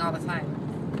freaking freezing all the time.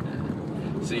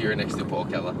 Yeah. So you're next to Paul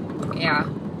Kella. Yeah.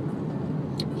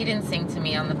 He didn't sing to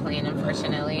me on the plane,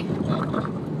 unfortunately.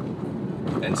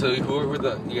 And so who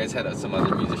were you guys had some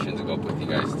other musicians go up with you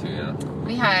guys too, yeah?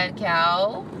 We had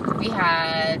Cal. We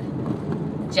had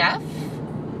Jeff.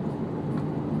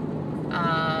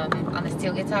 On the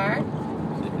steel guitar.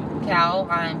 Cal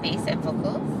on bass and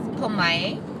vocals.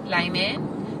 Pomai,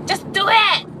 Lyman. Just do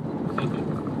it!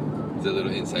 It's a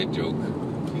little inside joke.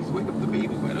 Please wake up the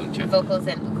baby, why don't you? Vocals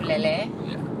and ukulele.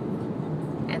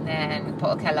 Yeah. And then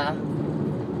Paul Kella.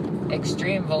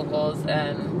 Extreme vocals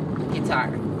and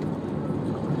guitar.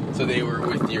 So they were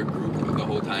with your group the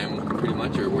whole time, pretty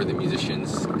much, or were the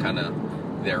musicians kind of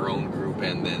their own group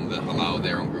and then the Halau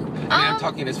their own group? I'm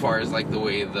talking as far as like the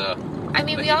way the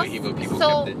Hiwahiwa people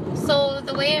kept it. So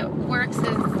the way it works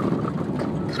is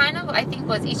kind of, I think,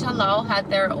 was each Halau had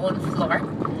their own floor.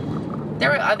 There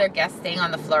were other guests staying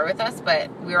on the floor with us, but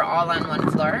we were all on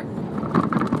one floor.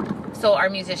 So our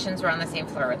musicians were on the same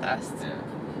floor with us.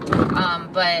 Yeah.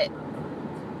 But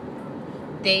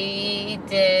they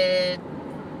did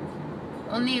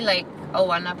only like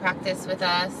Awana practice with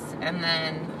us, and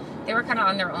then they were kind of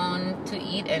on their own to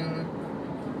eat and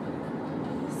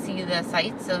see the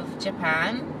sights of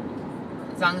Japan,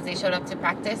 as long as they showed up to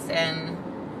practice and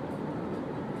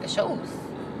the shows.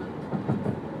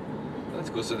 That's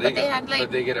cool. So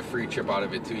But they get a free trip out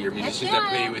of it too. Your musicians that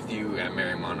play with you at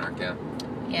Merry Monarch, yeah.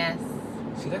 Yes.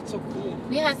 See, that's so cool.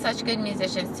 We had such good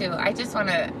musicians too. I just want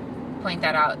to point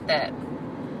that out, that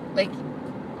like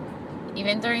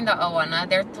even during the Awana,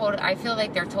 I feel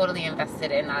like they're totally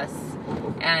invested in us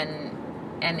and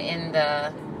in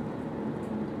the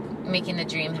making the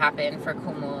dream happen for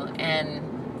Kumu. And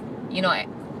you know,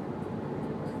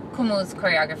 Kumu's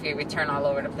choreography, we turn all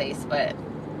over the place, but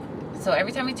so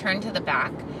every time we turn to the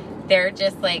back, they're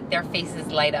just like, their faces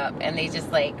light up and they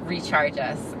just like recharge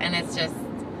us. And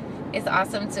it's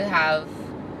awesome to have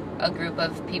a group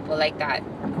of people like that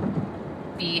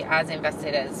be as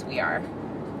invested as we are.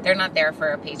 They're not there for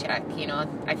a paycheck, you know.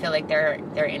 I feel like they're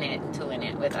in it to win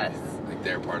it with us. Like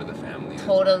they're part of the family.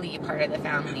 Totally part of the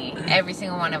family. Every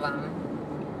single one of them.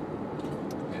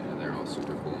 Yeah, they're all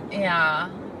super cool. Yeah.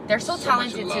 They're so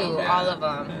talented much too, love, yeah. all of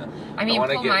them. Yeah. I mean,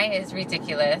 Pomai is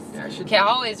ridiculous.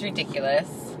 Cal is ridiculous.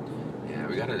 Yeah,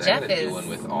 I gotta do one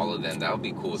with all of them. That would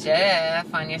be cool.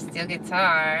 Jeff on your steel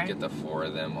guitar. Get the 4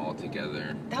 of them all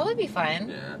together. That would be fun.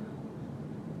 Yeah.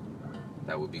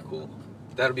 That would be cool.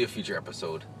 That'll be a future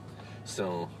episode.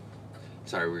 So,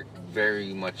 sorry, we're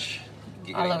very much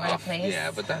getting all over off. the place.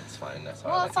 Yeah, but that's fine. That's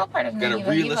well, it's all part of Gotta Hiwahiwa.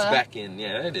 reel us back in.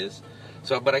 Yeah, it is.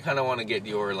 So, but I kind of want to get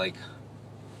your like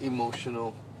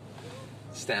emotional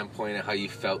standpoint of how you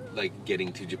felt like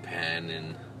getting to Japan,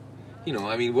 and you know,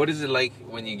 I mean, what is it like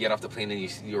when you get off the plane and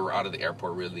you're out of the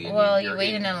airport, really? And well, you're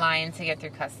waiting in line to get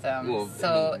through customs,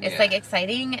 so it's like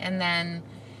exciting, and then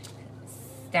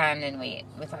stand and wait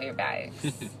with all your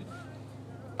bags.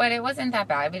 But it wasn't that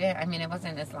bad. It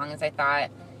wasn't as long as I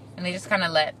thought, and they just kind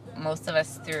of let most of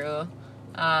us through.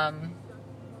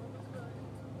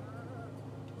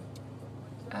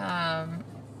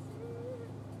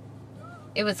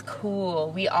 It was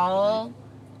cool. We all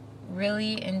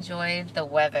really enjoyed the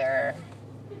weather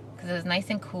because it was nice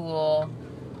and cool.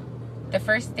 The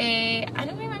first day, I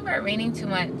don't remember it raining too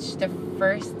much the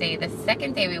first day. The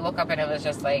second day we woke up and it was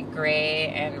just like gray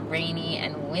and rainy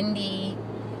and windy.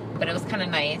 But it was kind of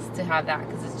nice to have that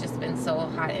because it's just been so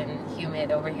hot and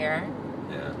humid over here.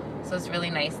 Yeah. So it's really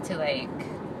nice to like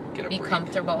be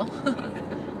comfortable.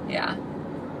 Yeah.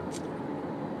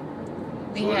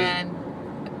 We had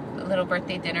a little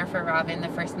birthday dinner for Robin the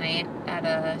first night at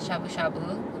a shabu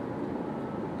shabu.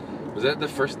 Was that the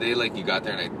first day like you got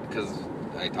there? And because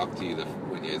I talked to you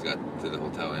when you guys got to the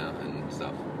hotel, yeah, and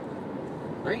stuff.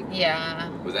 Right? Yeah.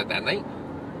 Was that night?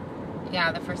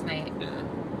 Yeah, the first night. Yeah.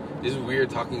 It's weird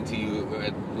talking to you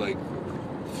at like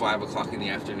 5 o'clock in the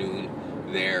afternoon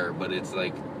there, but it's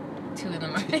like 2 in the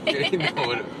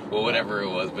morning. Well, whatever it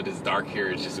was, but it's dark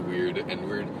here. It's just weird, and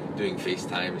we're doing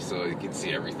FaceTime, so you can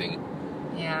see everything.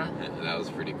 Yeah. And that was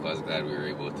pretty cool. I was glad we were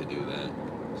able to do that.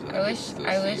 So I wish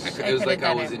it was like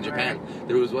I was in Japan.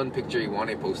 There was one picture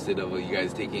Iwane posted of you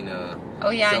guys taking a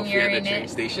selfie at the train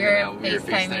station, and we were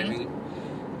FaceTiming,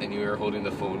 and you were holding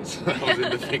the phone, so I was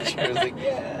in the picture. I was like,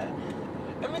 yeah.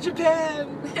 I'm in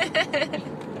Japan!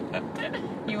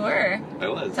 You were. I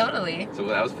was. Totally. So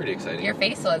that was pretty exciting. Your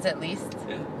face was, at least.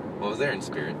 Yeah. Well, I was there in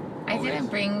spirit. I didn't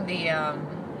bring the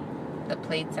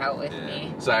plates out with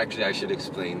me. So actually, I should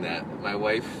explain that. My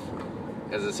wife,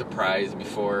 as a surprise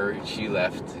before she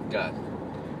left, got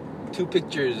 2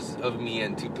 pictures of me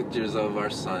and 2 pictures of our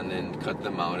son and cut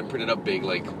them out and printed up big,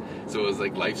 like, so it was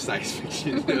like life-size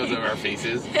pictures of our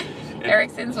faces. And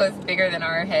Erickson's was bigger than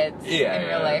our heads in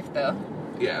real life, though.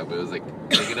 Yeah, but it was like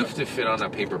big enough to fit on a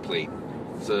paper plate.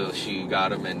 So she got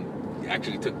them and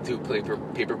actually took 2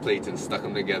 paper plates and stuck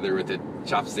them together with a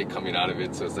chopstick coming out of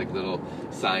it. So it's like little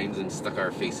signs and stuck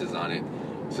our faces on it.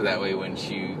 So that way when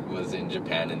she was in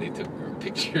Japan and they took her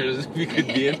pictures, we could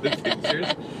be in the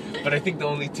pictures. But I think the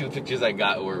only 2 pictures I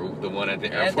got were the one at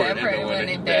the airport and the one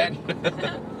in bed.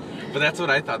 But that's what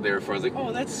I thought they were for. I was like,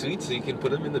 oh, that's sweet. So you can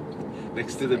put them in the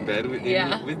next to the bed with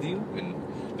you. And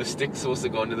the stick's supposed to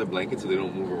go under the blanket so they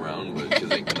don't move around. But she's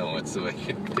like, no, it's so I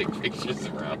can take pictures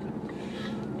around.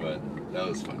 But that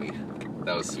was funny.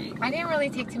 That was sweet. I didn't really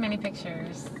take too many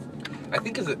pictures. I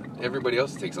think because everybody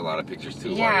else takes a lot of pictures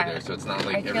too while you're there. So it's not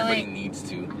like everybody needs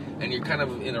to. And you're kind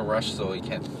of in a rush, so you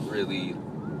can't really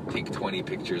take 20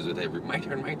 pictures with my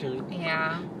turn.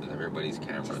 Yeah. With everybody's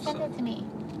camera. Just send it to me.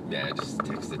 Yeah, just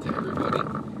text it to everybody.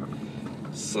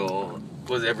 So,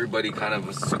 was everybody kind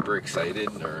of super excited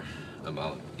or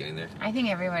about getting there? I think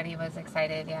everybody was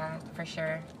excited, yeah, for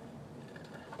sure.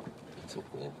 It's so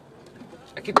cool.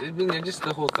 Just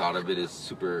the whole thought of it is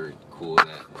super cool that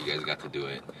you guys got to do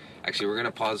it. Actually, we're going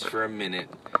to pause for a minute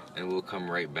and we'll come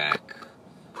right back.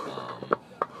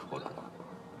 Hold on.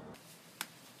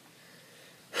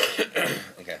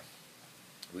 Okay.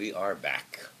 We are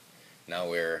back. Now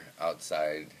we're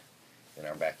outside in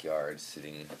our backyard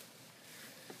sitting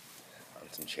on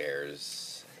some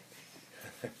chairs.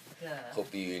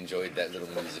 Hope you enjoyed that little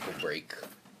musical break.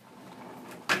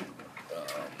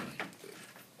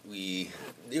 We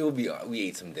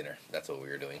ate some dinner. That's what we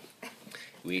were doing.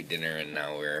 We ate dinner and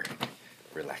now we're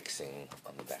relaxing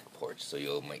on the back porch. So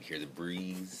you might hear the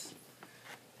breeze.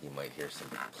 You might hear some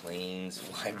planes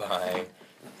fly by,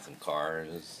 some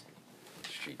cars, the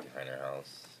street behind our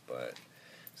house. But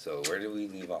so where did we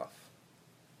leave off?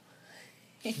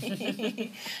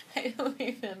 I don't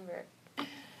remember.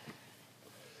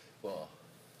 Well,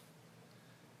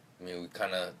 I mean, we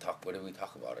kind of talked. What did we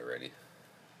talk about already?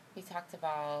 We talked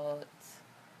about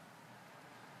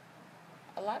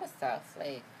a lot of stuff,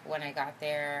 like when I got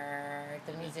there,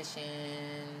 the musicians.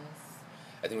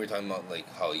 I think we were talking about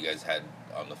like how you guys had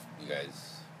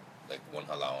like one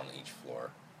halal on each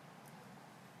floor.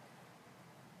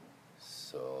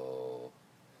 So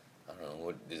I don't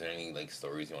know. Is there any like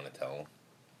stories you want to tell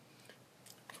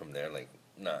from there? Like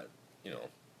not,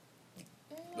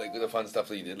 like the fun stuff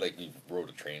that you did. Like you rode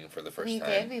a train for the first time. We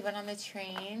did. We went on the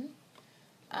train.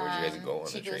 Where'd you guys go on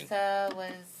the train? Chigusa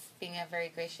was being a very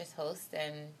gracious host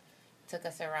and took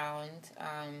us around.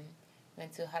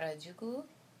 Went to Harajuku.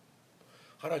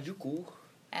 Harajuku.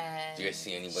 And did you guys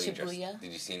see anybody Shibuya.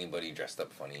 Did you see anybody dressed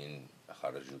up funny in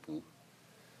Harajuku?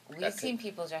 We've seen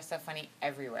people dressed up funny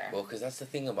everywhere. Well, because that's the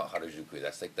thing about Harajuku.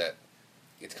 That's like that.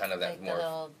 It's kind of that like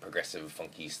more progressive,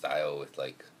 funky style with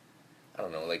like, I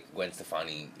don't know, like Gwen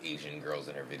Stefani, Asian girls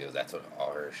in her videos. That's what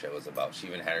all her shit was about. She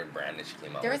even had her brand that she came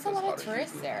out with. There was a lot of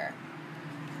tourists there.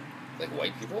 Like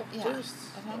white people? Yeah. Tourists?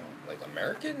 Like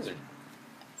Americans? Or?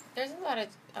 There's a lot of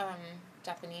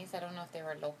Japanese. I don't know if they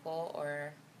were local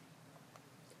or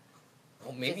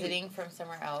visiting from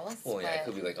somewhere else. Well, yeah, it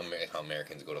could be like how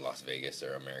Americans go to Las Vegas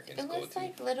or Americans go to... It was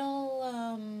like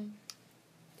little,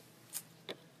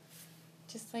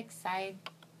 just like side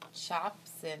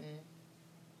shops and...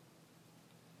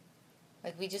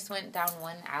 Like, we just went down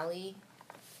one alley,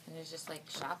 and there's just, like,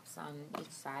 shops on each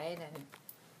side, and...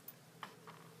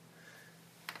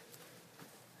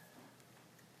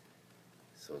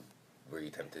 So, were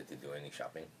you tempted to do any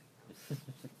shopping?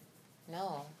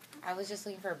 No. I was just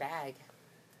looking for a bag.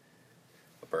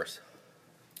 A purse?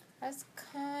 I was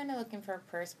kind of looking for a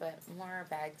purse, but more a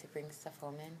bag to bring stuff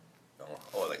home in.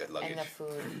 Oh, like a luggage. And the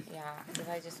food, yeah, because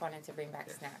I just wanted to bring back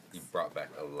snacks. You brought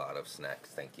back a lot of snacks,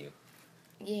 thank you.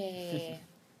 Yeah.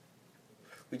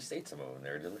 We just ate some of them. They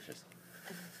were delicious.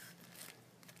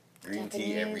 Green Japanese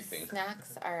tea, everything.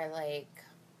 Snacks are like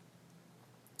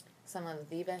some of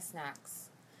the best snacks,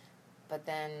 but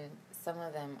then some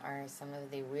of them are some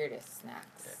of the weirdest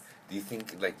snacks. Yeah. Do you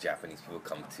think like Japanese people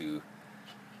come to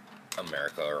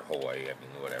America or Hawaii, I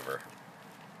mean whatever,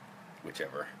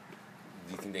 whichever,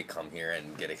 do you think they come here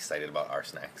and get excited about our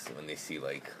snacks when they see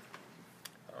like,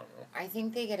 I don't know. I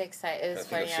think they get excited. It was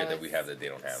funny. funny. Shit that we have that they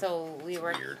don't have. So we it's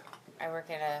work. Weird. I work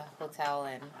at a hotel,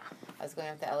 and I was going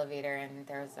up the elevator, and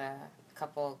there was a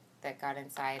couple that got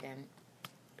inside, and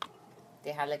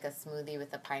they had like a smoothie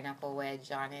with a pineapple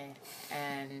wedge on it,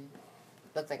 and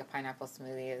looked like a pineapple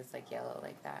smoothie. It was like yellow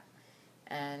like that,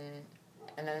 and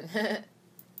then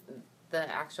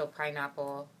the actual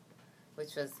pineapple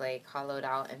which was like hollowed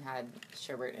out and had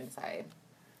sherbet inside.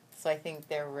 So I think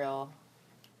they're real,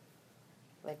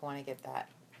 like, want to get that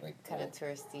Like kind of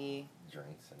touristy.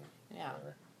 drinks and Yeah.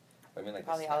 whatever. I mean, like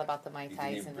Probably all about the Mai you Tais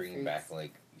can and the bring fruits. back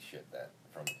like shit that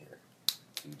from here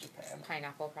to Japan.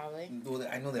 Pineapple, probably. Well,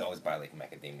 I know they always buy like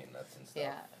macadamia nuts and stuff.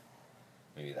 Yeah.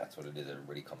 Maybe that's what it is.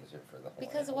 Everybody comes here for the Hawaiian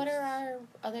Because what are hosts.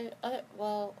 our other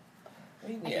well, I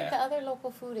mean, I think the other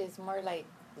local food is more like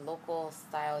local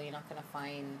style. You're not going to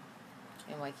find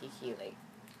in Waikiki, like.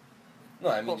 No,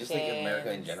 I mean just like poke America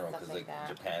in and general, stuff because like that.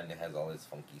 Japan has all these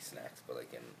funky snacks, but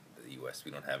like in the U.S.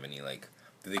 we don't have any like.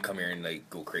 Do they come here and like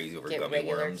go crazy over Get gummy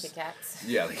regular worms? Kit Kats.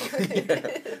 Yeah, like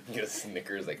yeah. Get a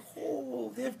Snickers, like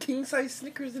oh, they have king size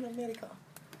Snickers in America.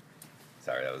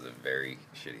 Sorry, that was a very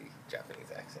shitty Japanese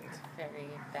accent. Very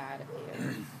bad of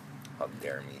you. How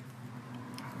dare me?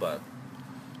 But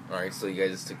all right, so you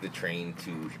guys took the train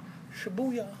to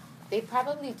Shibuya. They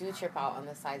probably do trip out on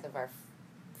the size of our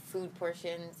food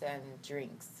portions and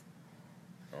drinks.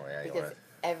 Oh yeah, you Because wanna...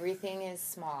 everything is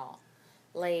small.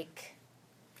 Like,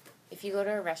 if you go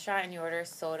to a restaurant and you order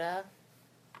soda,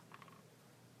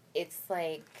 it's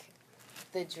like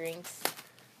the drinks,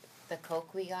 the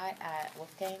Coke we got at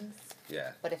Wolfgang's,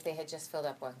 Yeah, but if they had just filled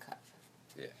up one cup.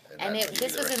 yeah. And that this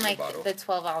give you was rest in of like bottle. the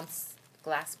 12-ounce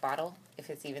glass bottle, if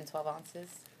it's even 12 ounces.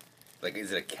 Like,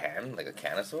 is it a can? Like a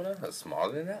can of soda? That's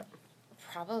smaller than that?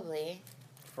 Probably.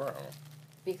 Bro.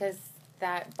 Because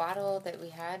that bottle that we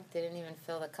had didn't even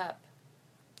fill the cup.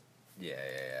 Yeah,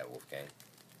 Wolfgang.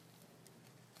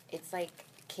 It's like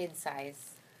kid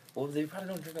size. Well, they probably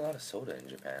don't drink a lot of soda in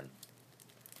Japan.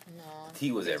 No.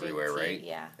 Tea was they drink everywhere, tea, right?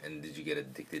 Yeah, And did you get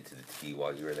addicted to the tea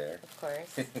while you were there? of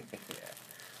course. Yeah.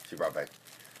 She brought back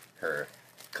her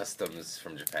customs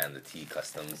from Japan, the tea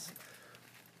customs.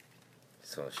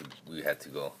 So we had to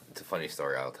go. It's a funny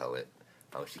story. I'll tell it.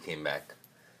 She came back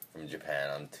from Japan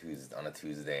on a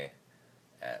Tuesday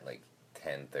at like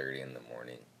 10:30 in the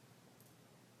morning.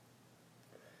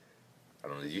 I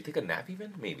don't know. Did you take a nap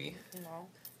even? Maybe. No.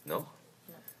 No?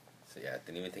 No. So yeah,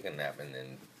 didn't even take a nap, and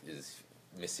then is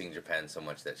missing Japan so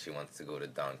much that she wants to go to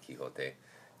Don Quixote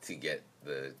to get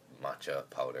the matcha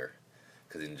powder.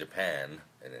 Because in Japan,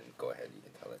 and then go ahead, you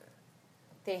can tell it.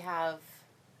 They have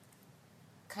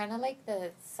kind of like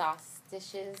the sauce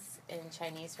dishes in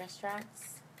Chinese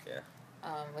restaurants. Yeah.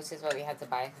 Which is what we had to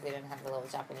buy because they didn't have the little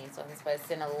Japanese ones. But it's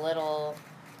in a little,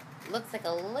 looks like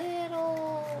a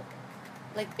little,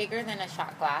 like bigger than a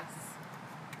shot glass,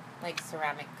 like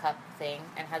ceramic cup thing,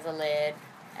 and has a lid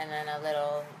and then a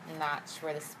little notch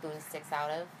where the spoon sticks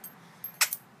out of.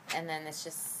 And then it's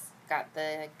just got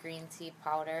the green tea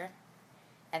powder.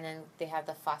 And then they have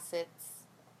the faucets.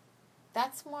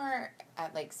 That's more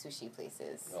at like sushi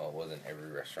places. Oh, it wasn't every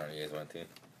restaurant you guys went to?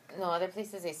 No, other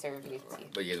places they serve you tea.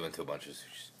 But you guys went to a bunch of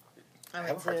sushi. I I have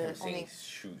a went hard to time saying only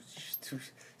sushi.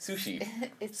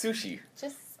 it's Sushi.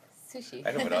 just sushi.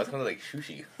 I know, but I was kind of like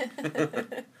sushi.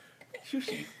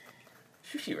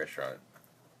 Sushi restaurant.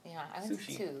 Yeah, I went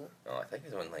Sushi. to 2. Oh, I think you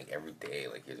guys went like every day.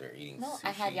 Like you guys were eating No, sushi.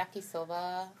 I had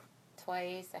yakisoba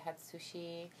twice. I had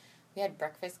sushi. We had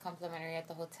breakfast complimentary at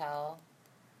the hotel.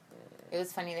 It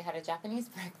was funny. They had a Japanese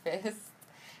breakfast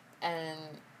and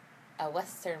a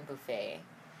Western buffet.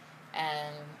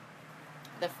 And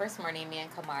the first morning, me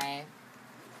and Kamai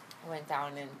went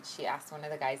down and she asked one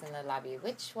of the guys in the lobby,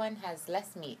 which one has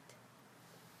less meat?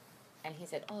 And he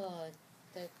said, oh,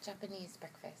 the Japanese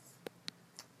breakfast.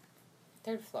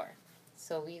 3rd floor.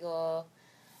 So we go,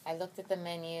 I looked at the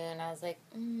menu and I was like,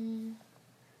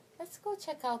 let's go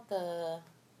check out the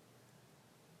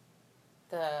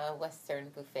Western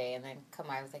buffet. And then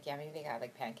Kamai was like, yeah, maybe they got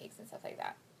like pancakes and stuff like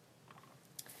that.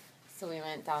 So we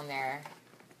went down there,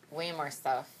 way more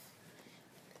stuff.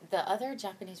 The other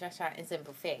Japanese restaurant isn't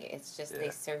buffet. It's just they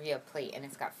serve you a plate and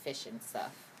it's got fish and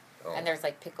stuff. Oh. And there's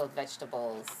like pickled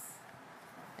vegetables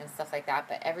and stuff like that.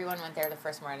 But everyone went there the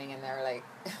first morning and they were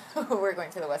like, we're going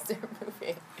to the Western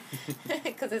buffet.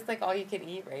 Because it's like all you can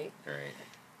eat, right? Right.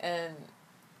 And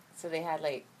so they had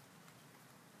like,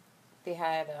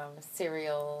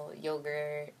 cereal,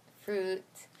 yogurt, fruit,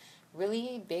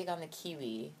 really big on the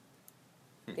kiwi.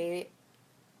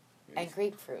 And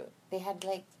grapefruit. They had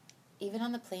like, even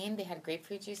on the plane, they had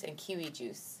grapefruit juice and kiwi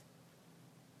juice.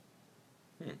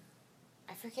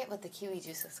 I forget what the kiwi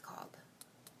juice is called.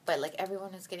 But like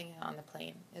everyone was getting it on the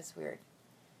plane. It's weird.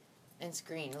 And it's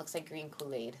green. It looks like green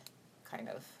Kool-Aid, kind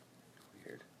of.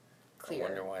 Weird. Clear. I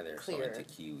wonder why they're so Clear. into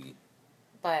kiwi.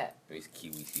 But Maybe it's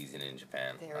kiwi season in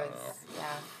Japan. there I don't was, know.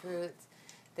 fruit.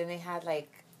 Then they had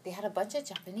a bunch of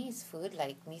Japanese food,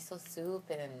 like miso soup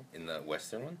and, In the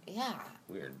Western one? yeah.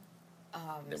 Weird.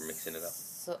 They're mixing it up.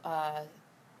 So,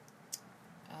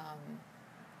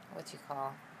 what you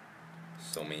call?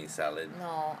 So many salad.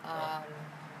 No,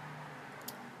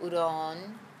 udon.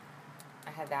 I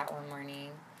had that one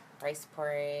morning. Rice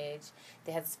porridge.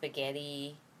 They had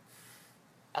spaghetti.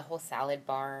 A whole salad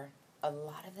bar. A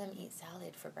lot of them eat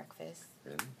salad for breakfast.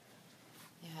 Really?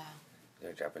 Yeah.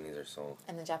 The Japanese are so.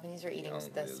 And the Japanese were eating young, the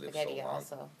they live so spaghetti long.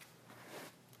 also.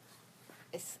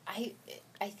 It's I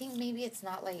think maybe it's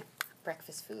not like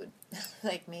breakfast food.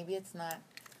 Like maybe it's not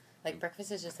like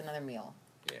breakfast is just another meal.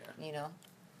 Yeah. You know?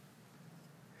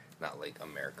 Not like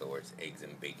America where it's eggs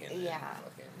and bacon. Yeah. And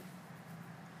fucking...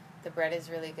 The bread is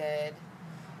really good.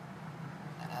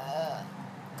 A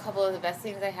couple of the best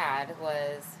things I had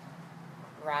was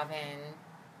Robin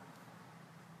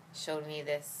showed me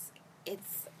this.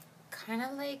 It's kind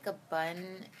of like a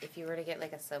bun if you were to get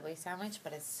like a Subway sandwich,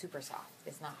 but it's super soft.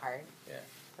 It's not hard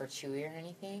or chewy or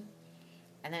anything.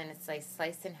 And then it's like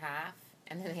sliced in half,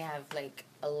 and then they have like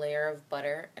a layer of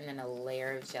butter and then a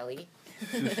layer of jelly.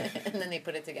 And then they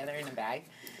put it together in a bag.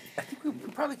 I think we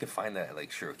probably could find that at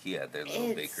like Shirokia at their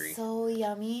little bakery. It's so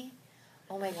yummy.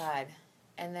 Oh my god.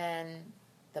 And then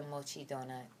the mochi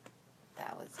donut.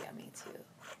 That was yummy too.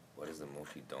 What is a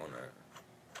mochi donut?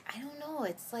 I don't know.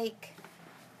 It's like...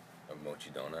 A mochi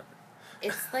donut?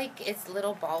 It's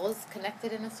little balls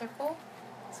connected in a circle.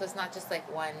 So it's not just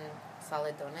like one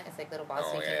solid donut. It's like little balls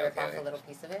so you can rip off a little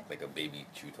piece of it. Like a baby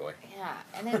chew toy. Yeah.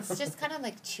 And it's just kind of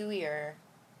like chewier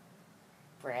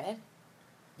bread.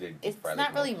 It's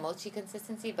not really mochi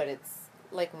consistency, but it's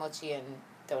like mochi and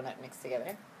donut mixed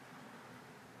together.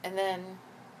 And then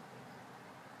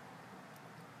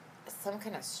some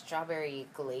kind of strawberry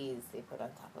glaze they put on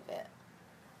top of it.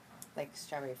 Like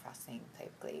strawberry frosting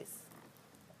type glaze.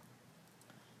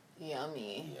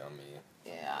 Yummy. Yummy.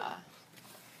 Yeah.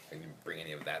 I didn't bring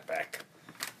any of that back.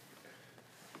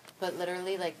 But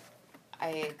literally, like,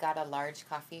 I got a large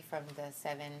coffee from the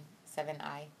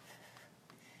 7-I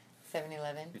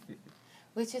 7-Eleven.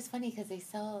 Which is funny because they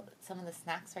sell some of the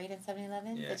snacks right in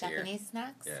 7-Eleven. Yeah, the Japanese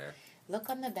snacks. Yeah. Look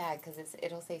on the bag because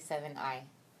it'll say 7-I.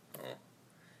 Oh.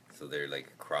 So they're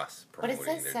like cross promoting.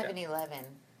 But it says 7-Eleven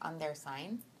on their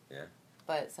sign. Yeah.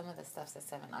 But some of the stuff says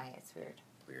 7-I. It's weird.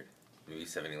 Weird. Maybe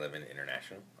 7-Eleven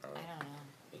International? I don't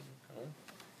know.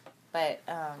 But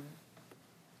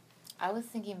I was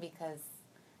thinking because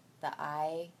the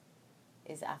I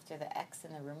is after the X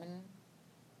in the Roman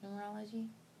numerology.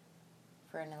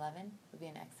 For an 11, it would be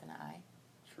an X and an I.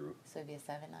 True. So it'd be a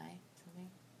 7-I, something.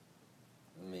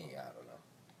 Me, I don't know.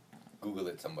 Google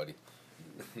it, somebody.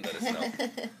 Let us know.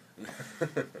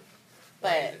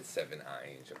 But is it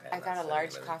 7-I in Japan? I got a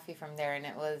large coffee from there, and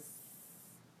it was...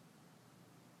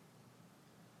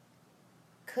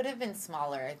 Could have been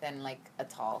smaller than, like, a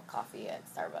tall coffee at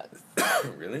Starbucks.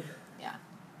 Really? Yeah.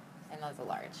 And it was a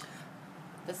large.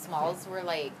 The smalls were,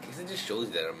 like... Because it just shows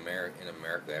you that in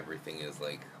America, everything is,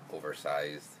 like,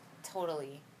 oversized.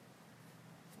 Totally.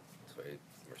 That's why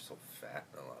we're so fat,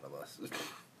 a lot of us.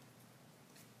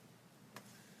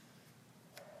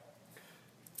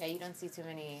 Yeah, you don't see too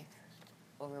many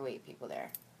overweight people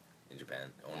there. In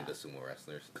Japan, only the sumo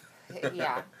wrestlers.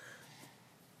 Yeah.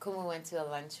 Kumu went to a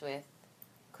lunch with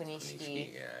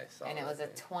Konishiki, yeah, I saw and it was a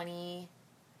thing.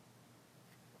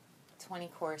 20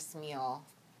 course meal.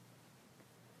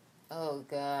 Oh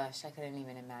gosh, I couldn't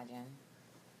even imagine.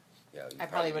 Yeah, I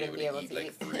probably wouldn't be able to like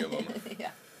eat 3 of them.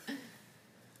 Yeah.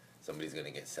 Somebody's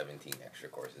gonna get 17 extra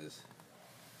courses.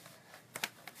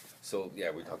 So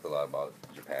yeah, we talked a lot about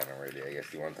Japan already. I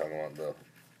guess you want to talk about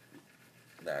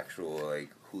the actual like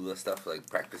hula stuff, like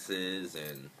practices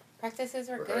and practices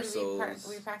were rehearsals. good.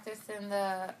 We practiced in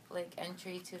the like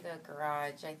entry to the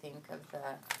garage. I think of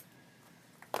the.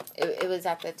 It was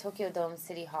at the Tokyo Dome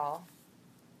City Hall.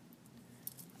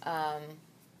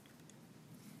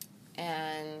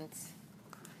 And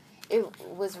it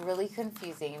was really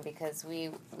confusing because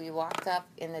we walked up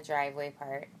in the driveway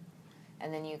part,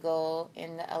 and then you go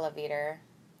in the elevator.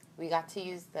 We got to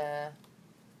use the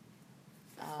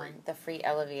free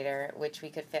elevator, which we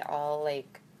could fit all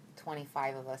like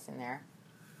 25 of us in there,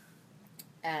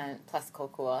 and plus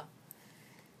Kokua.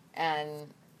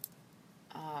 And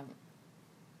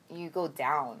you go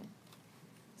down,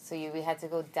 so we had to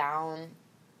go down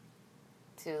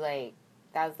to like,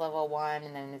 that was level 1,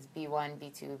 and then it's B1,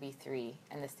 B2, B3,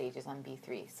 and the stage is on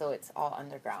B3, so it's all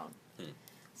underground.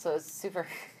 So it's super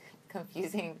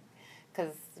confusing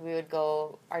because we would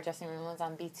go, our dressing room was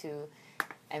on B2,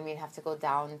 and we'd have to go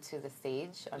down to the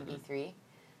stage on B3.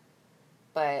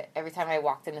 But every time I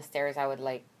walked in the stairs, I would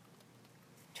like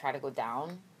try to go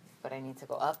down, but I need to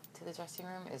go up to the dressing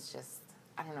room. It's just,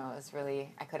 I don't know, it's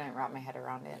really, I couldn't wrap my head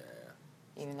around it.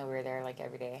 Even though we were there like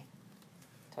every day,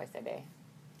 twice a day.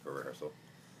 For rehearsal?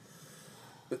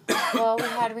 Well, we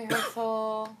had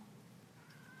rehearsal.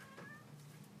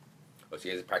 Oh, so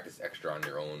you guys practice extra on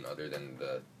your own other than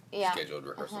the Yeah. scheduled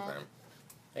rehearsal time?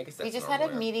 I guess that's We just normal,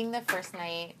 had a meeting the first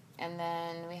night, and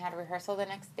then we had rehearsal the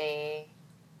next day.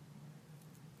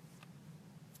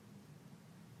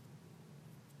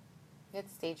 We had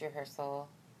stage rehearsal.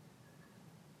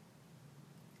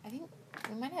 I think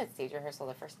we might have had stage rehearsal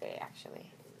the first day, actually.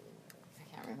 I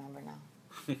can't remember now.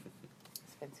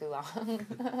 It's been too long.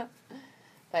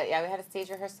 But yeah, we had a stage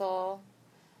rehearsal.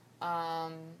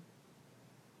 Then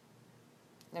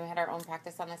we had our own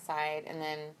practice on the side, and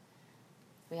then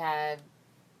we had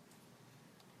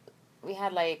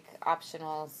like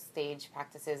optional stage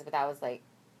practices, but that was like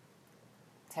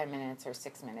 10 minutes or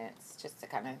 6 minutes just to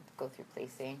kind of go through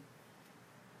placing.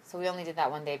 So we only did that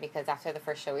one day because after the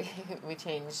first show we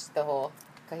changed the whole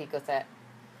Kahiko set.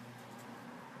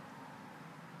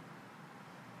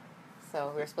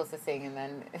 So we were supposed to sing, and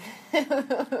then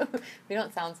we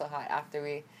don't sound so hot after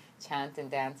we chant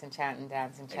and dance and chant and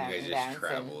dance and chant and dance. And you guys just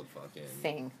traveled fucking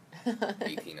sing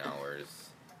 18 hours.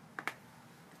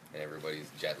 And everybody's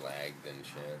jet lagged and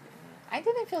shit. I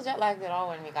didn't feel jet lagged at all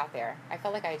when we got there. I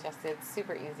felt like I adjusted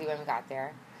super easy when we got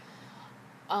there.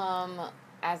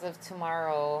 As of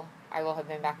tomorrow, I will have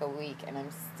been back a week, and I'm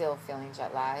still feeling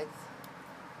jet lagged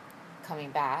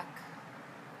coming back.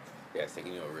 Yeah, it's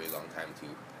taking you a really long time to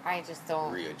I just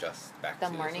don't readjust back The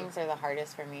to mornings are the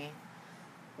hardest for me.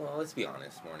 Well, let's be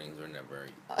honest. Mornings are never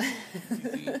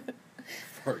easy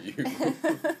for you.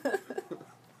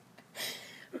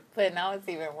 But now it's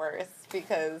even worse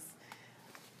because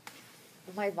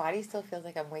my body still feels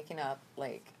like I'm waking up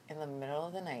like in the middle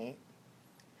of the night.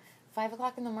 5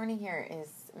 o'clock in the morning here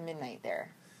is midnight there.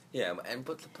 Yeah, and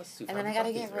but plus two. And then I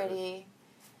gotta get ready,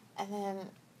 and then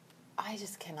I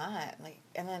just cannot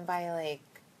And then by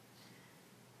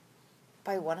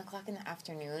 1 o'clock in the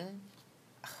afternoon,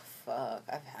 oh, fuck,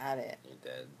 I've had it. You're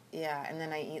dead. Yeah, and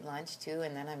then I eat lunch too,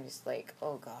 and then I'm just like,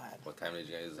 oh god. What time did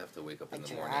you guys have to wake up in the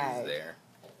drag. mornings there?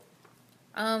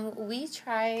 We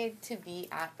tried to be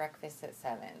at breakfast at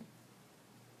 7.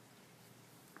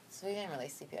 So we didn't really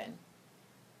sleep in.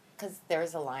 Because there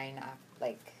was a line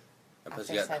And plus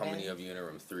after you got 7. how many of you in a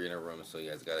room? 3 in a room, so you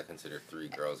guys gotta consider 3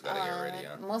 girls gotta get ready,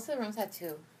 huh? Most of the rooms had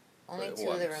 2. Only But, 2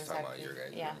 well, of the I'm rooms talking had about 3. your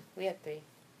guys' Yeah, room. we had 3.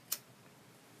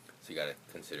 So you gotta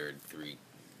consider 3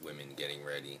 women getting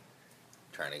ready,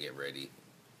 trying to get ready.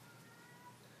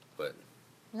 But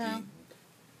No,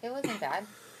 it wasn't bad.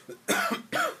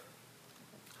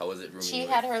 how was it rooming She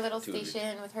with had her little 2 of you?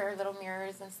 station with her little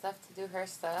mirrors and stuff to do her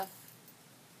stuff.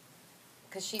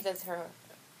 Because she does her...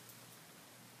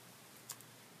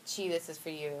 this is for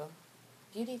you.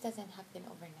 Beauty doesn't happen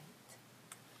overnight.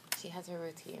 She has her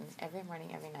routine every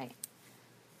morning, every night.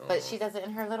 But she does it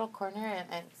in her little corner,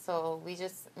 and so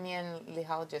me and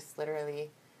Lihao just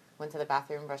literally went to the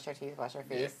bathroom, brushed our teeth, washed our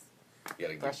face. You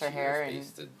gotta brush give her hair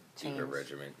space to do her change.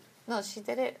 regimen. No, she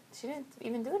did it. She didn't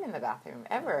even do it in the bathroom,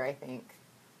 ever, I think.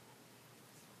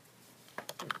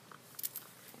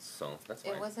 So that's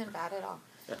fine. It wasn't bad at all.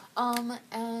 Yeah.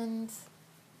 And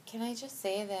can I just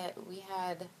say that we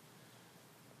had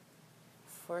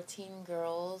 14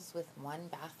 girls with 1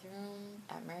 bathroom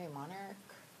at Mary Monarch.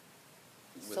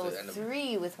 So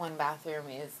 3 with 1 bathroom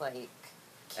is like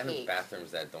cake. And the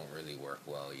bathrooms that don't really work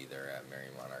well either at Mary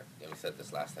Monarch. And we said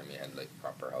this last time, you had like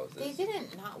proper houses. They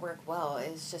didn't not work well.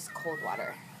 It was just cold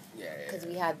water. Yeah. Because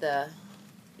we had the...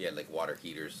 You had like water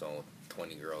heaters, so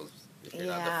 20 girls, if you're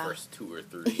not Yeah. the first 2 or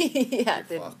 3, Yeah,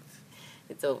 you're fucked.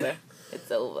 it's over.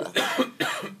 It's over.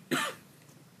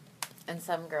 And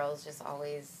some girls just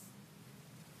always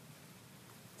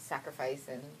sacrifice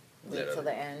and wait till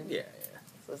the end. Yeah.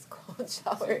 So it's cold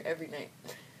shower every night.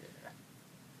 Yeah.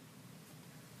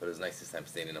 But it was nice this time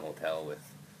staying in a hotel with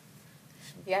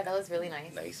Yeah, that was really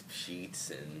nice. nice sheets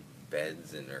and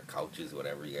beds or couches,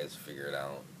 whatever you guys figure it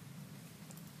out.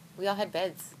 We all had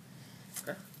beds.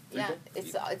 Huh? Yeah,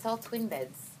 it's all twin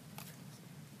beds.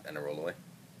 And a rollaway?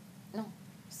 No.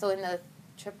 So in the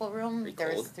triple room, Are you there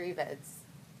was cold? 3 beds.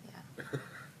 Yeah. Do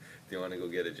you want to go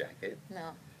get a jacket?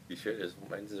 No. You sure?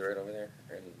 Mine's right over there.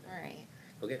 All right.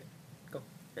 Go get it. Go.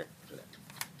 Here, do that.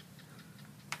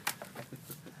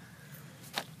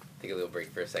 Take a little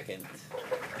break for a second.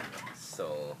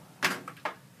 So,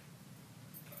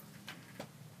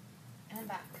 And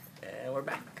back. and we're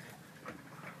back.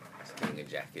 Just getting a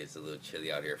jacket. It's a little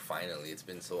chilly out here. Finally, it's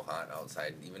been so hot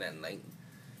outside. Even at night,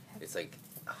 it's like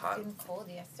hot. It's been cold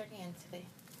yesterday and today.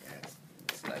 Yeah,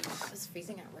 it's nice. It was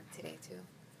freezing at work today too.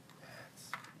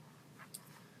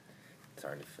 It's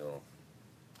hard to feel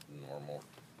normal.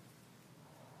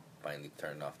 Finally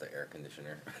turned off the air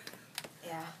conditioner.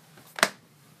 Yeah.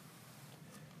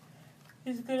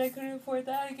 It's good I couldn't afford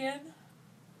that again.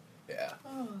 Yeah.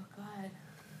 Oh, God.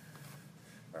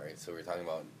 Alright, so we're talking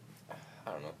about,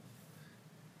 I don't know.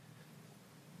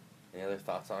 Any other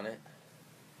thoughts on it?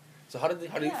 So how do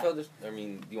you feel this? I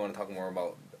mean, do you want to talk more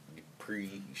about the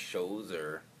pre-shows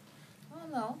or? I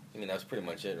don't know. I mean, that was pretty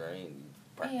much it, right?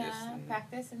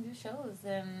 Practice and do shows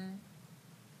and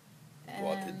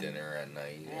go out to dinner at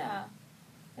night. Yeah,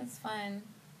 it's fun.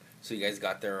 So you guys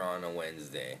got there on a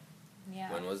Wednesday.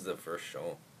 Yeah. When was the first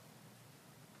show?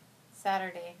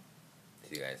 Saturday.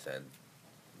 So you guys had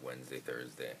Wednesday,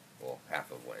 Thursday. Well,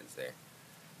 half of Wednesday.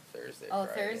 Thursday, Oh,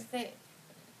 Friday.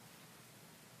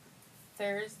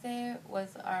 Thursday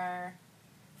was our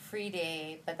free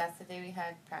day, but that's the day we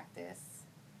had practice,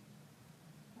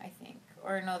 I think.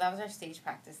 Or no, that was our stage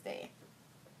practice day.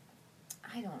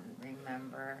 I don't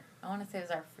remember. I want to say it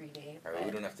was our free day. Alright,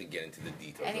 we don't have to get into the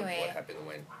details of what happened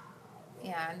when.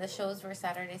 Yeah, and the shows were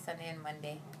Saturday, Sunday, and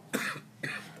Monday.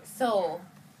 So,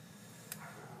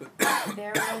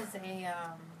 there was a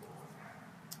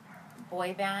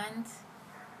boy band,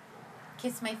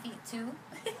 Kiss My Feet 2.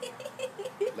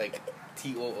 Like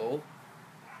TOO?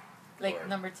 Like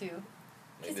number 2.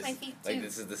 Like Kiss My Feet 2. Like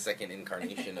this is the second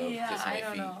incarnation of yeah, Kiss My Feet. I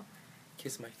don't know.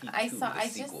 Kiss My Feet 2, the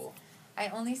sequel. I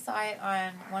only saw it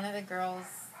on one of the girls.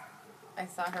 I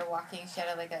saw her walking. She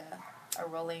had like a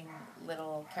rolling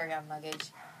little carry-on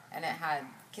luggage, and it had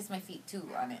Kiss My Feet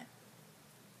 2 on it.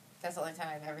 That's the only time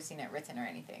I've ever seen it written or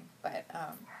anything. But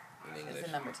it's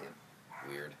the number 2.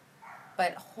 Weird.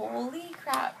 But holy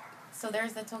crap. So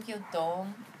there's the Tokyo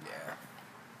Dome. Yeah.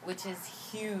 Which is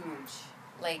huge.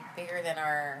 Like bigger than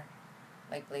our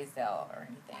like Blaisdell or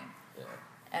anything. Yeah.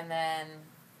 And then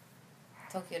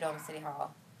Tokyo Dome City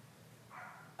Hall.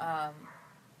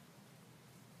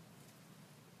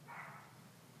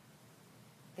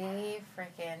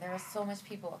 There was so much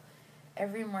people.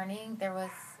 Every morning there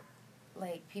was,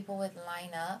 like, people would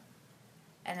line up,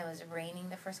 and it was raining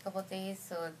the first couple of days,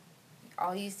 so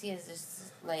all you see is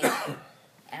just, like,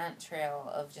 ant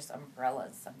trail of just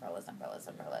umbrellas.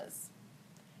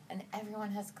 And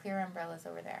everyone has clear umbrellas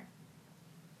over there.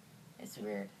 It's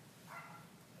weird.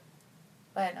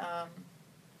 But,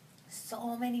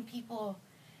 so many people,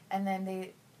 and then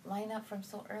they line up from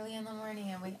so early in the morning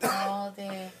and wait all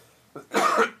day.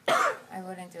 I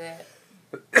wouldn't do it.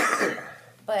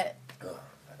 But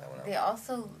they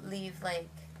also leave, like,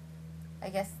 I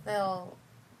guess they'll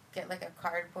get, like, a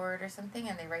cardboard or something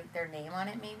and they write their name on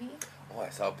it, maybe. Oh, I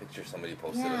saw a picture somebody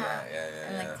posted of that. Yeah.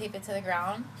 And, like, tape it to the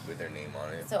ground. With their name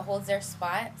on it. So it holds their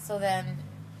spot. So then,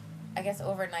 I guess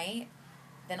overnight,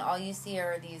 then all you see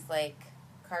are these, like,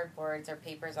 cardboards or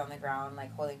papers on the ground,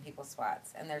 like, holding people's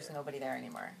spots. And there's nobody there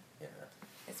anymore. Yeah.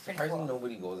 It's pretty Surprising cool.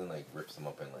 nobody goes and, like, rips them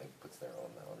up and, like, puts their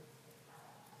own down.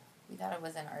 We thought it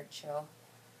was an art show.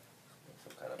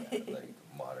 Some kind of, like,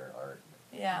 modern art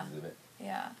exhibit.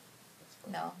 Yeah.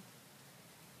 No.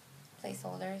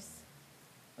 Placeholders.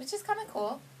 Which is kind of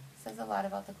cool. Says a lot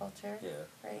about the culture. Yeah.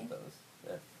 Right? It does.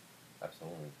 Yeah.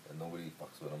 Absolutely. And nobody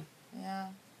fucks with them. Yeah.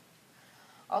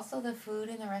 Also, the food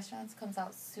in the restaurants comes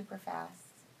out super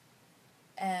fast.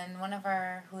 And one of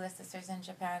our hula sisters in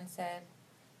Japan said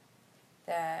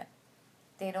that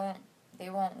they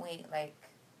won't wait, like,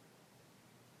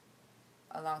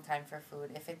 a long time for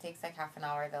food. If it takes, like, half an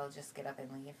hour, they'll just get up and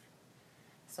leave.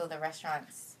 So the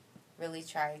restaurants really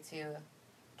try to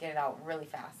get it out really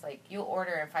fast. Like, you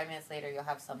order and 5 minutes later you'll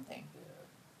have something. Yeah.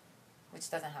 Which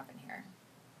doesn't happen here.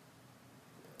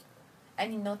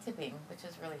 And no tipping, which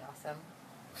is really awesome.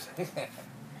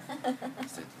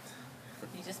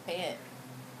 You just pay it.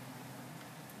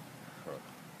 Huh.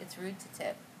 It's rude to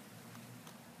tip.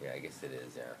 Yeah, I guess it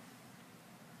is, yeah.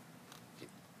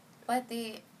 But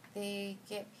they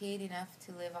get paid enough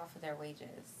to live off of their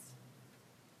wages.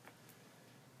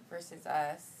 Versus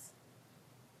us.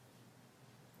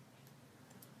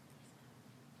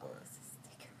 Oh, this is a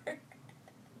sticker.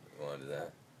 You want to do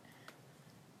that?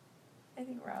 I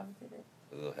think Rob did it.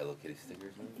 The little Hello Kitty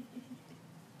stickers, maybe?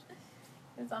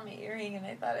 It was on my earring and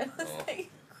I thought it was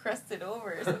like crusted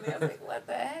over or something. I was like, what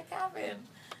the heck happened?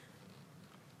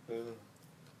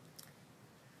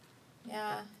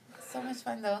 Yeah, so much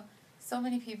fun though. So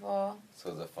many people. So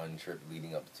it was a fun trip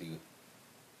leading up to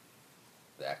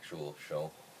the actual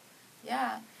show.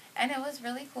 Yeah, and it was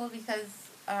really cool because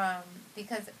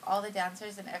all the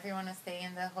dancers and everyone was staying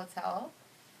in the hotel.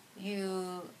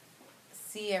 You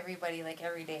see everybody like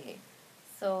every day,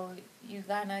 so you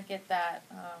gotta get that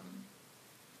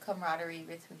camaraderie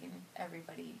between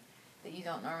everybody that you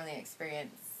don't normally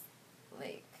experience.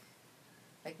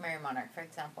 Like Mary Monarch, for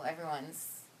example,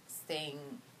 everyone's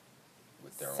staying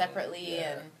with their separately,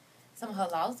 and some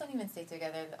halals don't even stay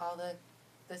together. All the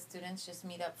the students just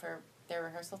meet up for their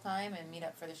rehearsal time and meet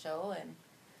up for the show, and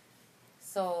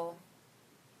so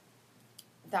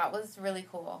that was really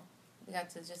cool. We got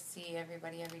to just see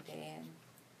everybody every day and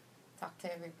talk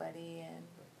to everybody, and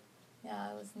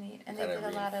yeah, it was neat. And they did a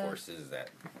lot of reinforces that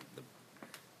the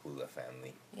hula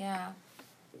family. Yeah.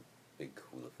 The big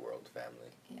hula world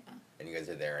family. Yeah. And you guys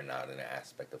are there and not in an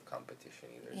aspect of competition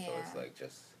either. Yeah. So it's like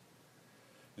just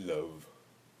love.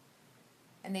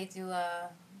 And they do a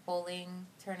bowling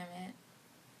tournament.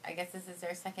 I guess this is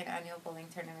their second annual bowling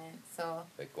tournament. So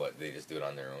Like what? They just do it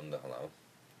on their own, the halau?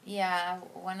 yeah,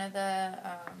 one of the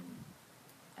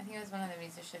I think it was one of the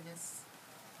musicians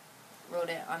wrote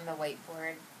it on the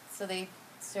whiteboard. So they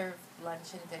serve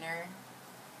lunch and dinner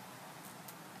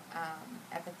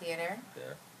at the theater.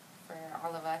 Yeah. For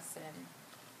all of us, and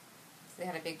so they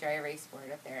had a big dry erase board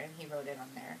up there, and he wrote it on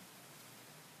there.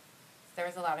 So there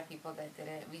was a lot of people that did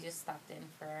it. We just stopped in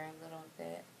for a little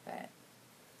bit, but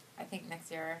I think next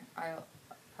year I'll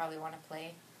probably want to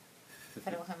play if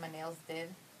I don't have my nails did.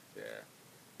 Yeah.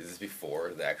 Is this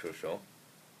before the actual show?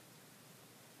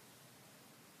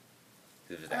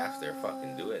 Just after,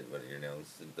 fucking do it. But your nails,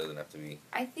 it doesn't have to be.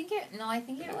 I think it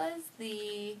was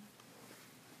the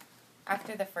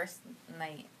after the first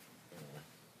night.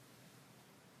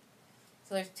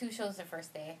 So there's 2 shows the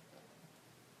first day.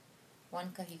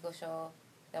 One Kahiko show,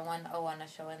 then one Awana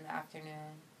show in the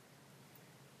afternoon.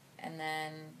 And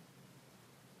then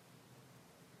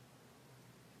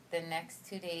the next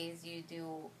 2 days you do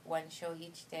 1 show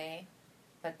each day,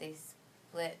 but they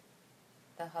split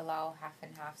the halau half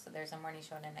and half, so there's a morning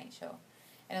show and a night show.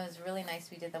 And it was really nice.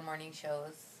 We did the morning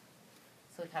shows,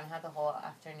 so we kind of had the whole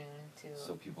afternoon to...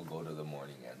 So people go to the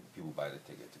morning and people buy the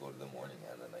ticket to go to the morning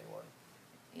and the night one.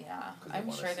 Yeah,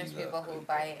 I'm sure there's people who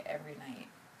buy it every night.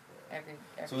 Yeah. Every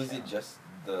so is show. it just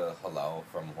the halau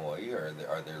from Hawaii, or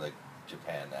are there like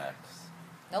Japan acts?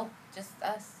 Nope, just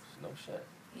us. No shit.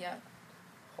 Yeah.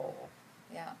 Oh.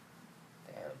 Yeah.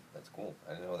 Damn, that's cool.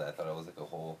 I didn't know that. I thought it was like a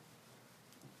whole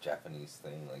Japanese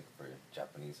thing, like for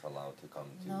Japanese halau to come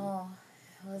to. No,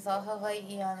 it was all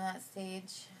Hawaii on that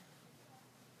stage.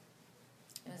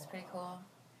 It was pretty cool.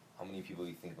 How many people do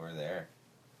you think were there?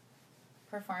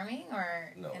 Performing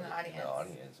or No, in the like, audience? in the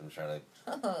audience. I'm trying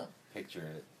to picture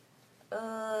it.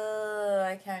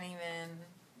 I can't even.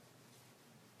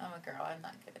 I'm a girl. I'm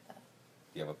not good at that.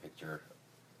 Do you have a picture?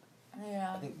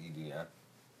 Yeah. I think you do, yeah.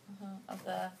 Of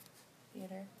the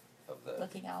theater. Of the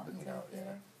Looking out into the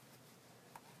theater.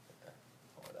 Yeah.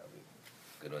 Oh, that would be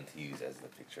a good one to use as the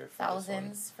picture for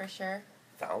Thousands, for sure.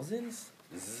 Thousands?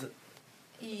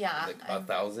 Yeah. Like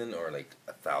 1,000 or like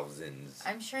thousands?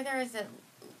 I'm sure there is at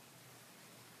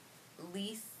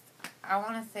least, I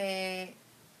want to say,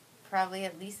 probably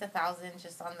at least 1,000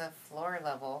 just on the floor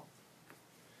level.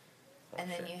 Oh, And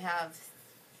then shit. you have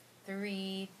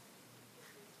 3,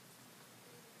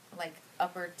 like,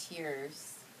 upper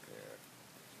tiers Yeah.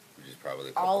 Which is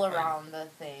probably all behind. around the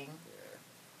thing.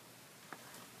 Yeah.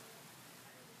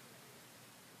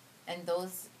 And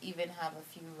those even have a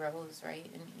few rows, right,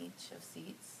 in each of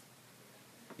seats.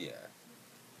 Yeah.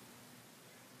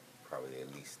 Probably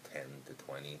at least 10 to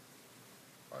 20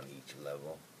 on each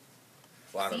level.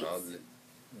 Well, I don't know. Seats?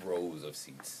 Rows of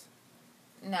seats.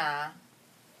 Nah.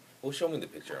 Well, show me the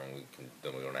picture and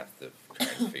then we don't have to try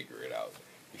and figure it out.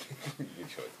 You can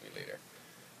show it to me later.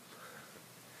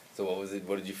 So what was it?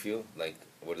 What did you feel like?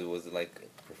 What was it like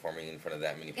performing in front of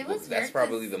that many people? was 'Cause that's weird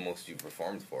probably 'cause- the most you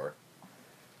performed for,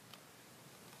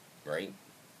 right?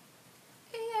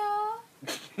 Yeah.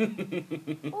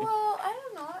 Well, I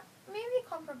don't know. Maybe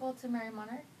comparable to Mary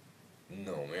Monarch.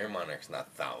 No, Mary Monarch's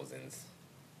not thousands.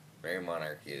 Mary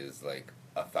Monarch is like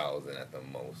 1,000 at the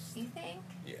most. You think?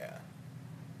 Yeah.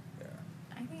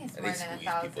 I think it's And more they than squeeze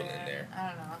 1,000. people in there. I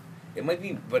don't know. It might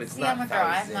be, but it's See, not I'm a girl.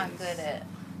 I'm thousands. not good at.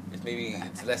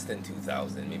 It's less than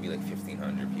 2,000, maybe like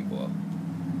 1,500 people.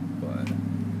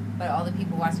 But But all the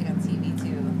people watching on TV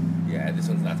too. yeah, this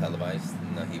one's not televised.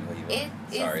 No, Hiwahiwa. It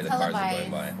is Sorry, the cars are televised.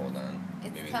 going by. Hold on.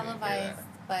 It's Maybe you can hear televised,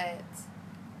 that. but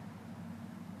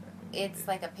it's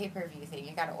like a pay-per-view thing.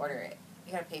 You gotta order it.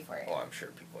 You gotta pay for it. Oh, I'm sure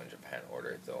people in Japan order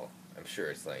it though. I'm sure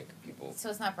it's like people. So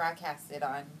it's not broadcasted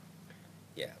on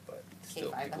Yeah, but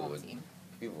still K5, the people home would team.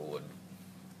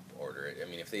 order it. I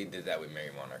mean, if they did that with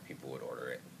Mary Monarch, people would order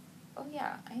it. Oh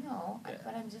yeah, I know. Yeah.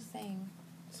 But I'm just saying.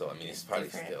 So I mean, it's It's probably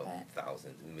different, still but-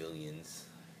 thousands, millions.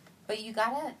 But you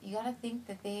gotta think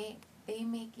that they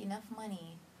make enough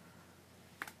money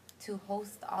to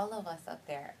host all of us up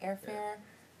there. Airfare,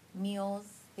 meals.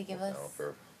 They give us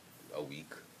For a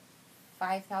week.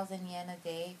 5,000 yen a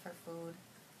day for food.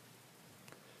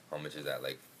 How much is that?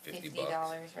 Like $50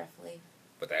 $50 roughly.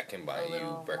 But that can buy a you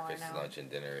little breakfast, more now. lunch, and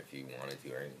dinner if you wanted to,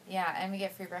 right? Yeah, and we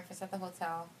get free breakfast at the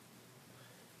hotel.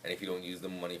 And if you don't use the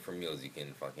money for meals, you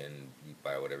can fucking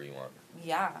buy whatever you want.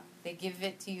 Yeah, they give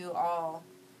it to you all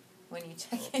when you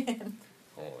check in.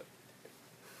 Oh,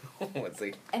 it's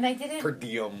like And I didn't. per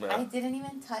diem. I didn't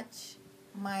even touch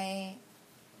my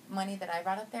money that I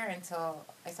brought up there until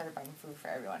I started buying food for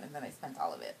everyone, and then I spent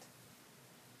all of it.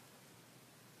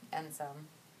 And some.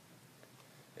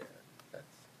 Yeah, that's...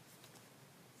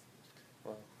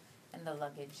 Well... And the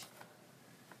luggage.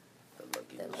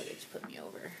 The luggage put me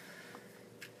over.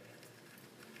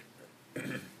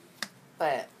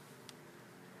 But,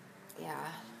 yeah.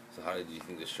 So how did you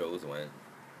think the shows went?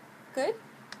 Good.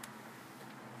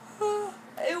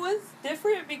 It was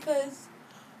different because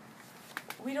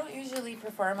we don't usually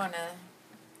perform on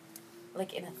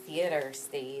in a theater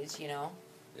stage, you know?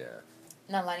 Yeah.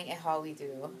 Not Lani Hall we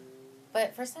do.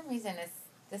 But for some reason,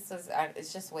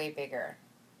 it's just way bigger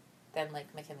than,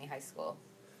 like, McKinley High School.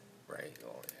 Right,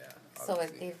 oh yeah. So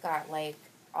obviously. they've got, like,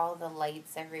 all the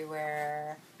lights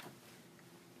everywhere.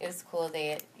 It was cool.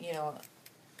 They,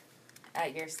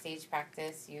 at your stage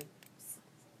practice,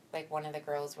 like, one of the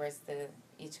girls wears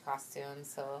each costume,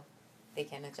 so they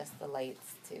can adjust the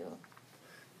lights to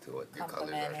what your colors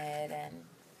complement are. it, and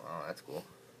Oh, that's cool.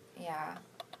 yeah,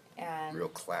 and Real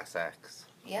class acts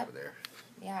Yep. over there.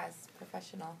 yeah, it's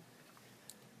professional.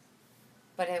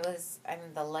 But it was,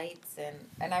 the lights,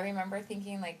 and I remember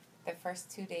thinking, like, the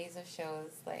first 2 days of shows,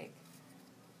 like,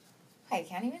 I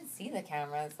can't even see the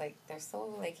cameras. Like, they're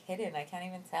so, like, hidden. I can't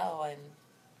even tell, and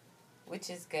which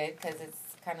is good because it's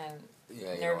kind of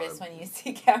nervous when you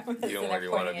see cameras. You don't really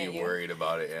want to be worried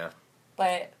about it, yeah.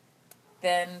 But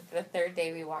then the third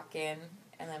day we walk in,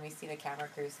 and then we see the camera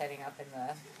crew setting up in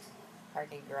the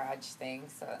parking garage thing.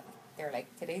 So they're like,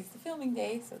 today's the filming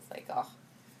day. So it's like,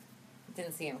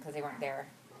 didn't see them because they weren't there.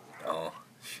 Oh.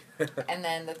 And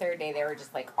then the third day they were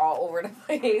just, like, all over the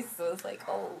place. So it was like,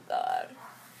 oh, God.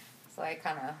 So I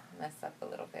kind of messed up a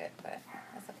little bit, but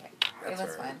that's okay. It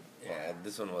was fun. Yeah,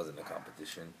 this one wasn't a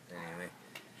competition anyway.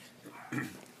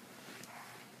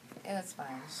 It was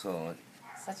fun. So...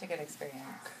 Such a good experience.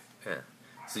 Yeah.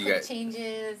 So you Quick got...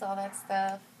 changes, all that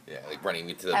stuff. Yeah, like running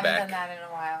into the Haven't back. done that in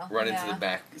a while. Run into the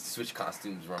back, switch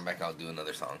costumes, run back out, do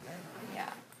another song.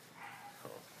 Yeah.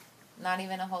 Not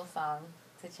even a whole song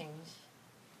to change.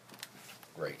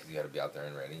 Right, because you got to be out there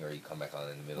and ready, or you come back on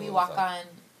in the middle We of walk the song. on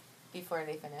before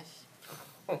they finish.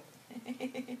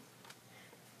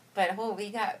 But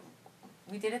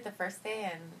we did it the first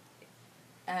day,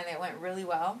 and it went really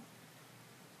well.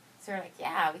 So we're like,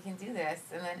 yeah, we can do this.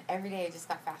 And then every day it just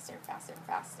got faster and faster and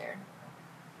faster.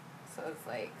 So it's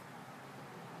like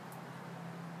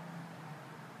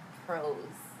pros.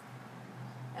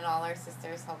 And all our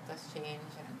sisters helped us change,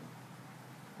 and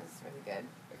it was really good.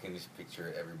 I can just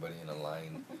picture everybody in a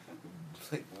line,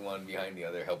 like one behind the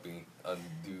other, helping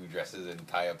undo dresses and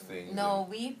tie up things. No,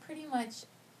 we pretty much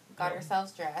got No.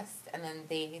 ourselves dressed, and then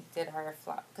they did our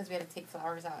because we had to take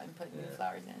flowers out and put new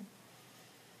flowers in.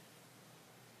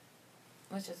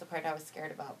 Which is the part I was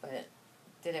scared about, but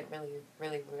did it really,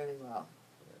 really, really well.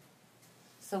 Yeah.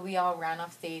 So we all ran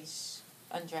off stage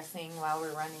undressing while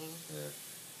we're running. Yeah.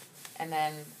 And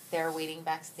then they're waiting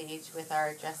backstage with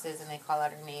our dresses, and they call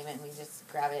out our name, and we just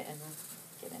grab it and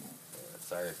get in it. Yeah,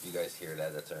 sorry if you guys hear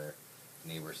that. That's our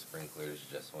neighbor sprinklers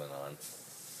just went on.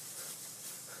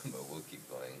 But we'll keep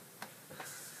going.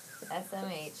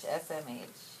 SMH.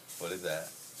 What is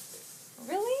that?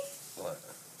 Really? What?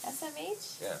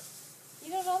 SMH? Yeah. You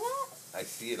don't know that? I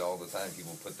see it all the time.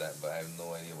 People put that, but I have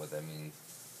no idea what that means.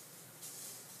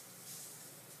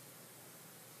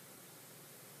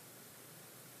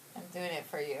 I'm doing it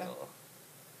for you. Oh.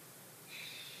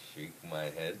 Shake my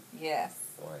head. Yes.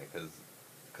 Why? Because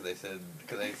I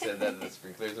said that the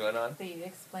sprinklers went on. So you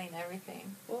explain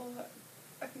everything. Well,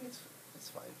 I think it's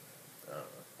fine. I don't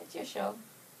know. It's your show.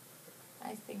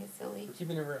 I think it's silly. We're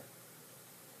keeping it real.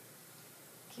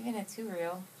 Keeping it too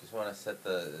real. Just want to set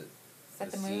the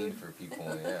scene mood for people,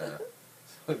 yeah,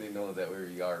 so they know that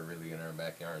we are really in our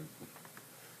backyard.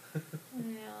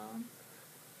 Yeah.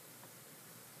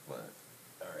 But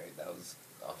all right, that was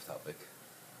off topic.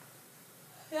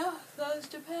 Yeah, that was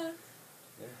Japan.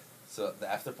 Yeah. So the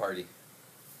after party.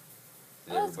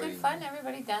 Did Oh, it was good fun.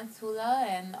 Everybody danced hula,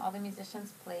 and all the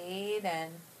musicians played,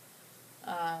 and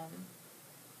I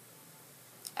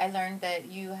learned that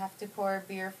you have to pour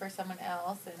beer for someone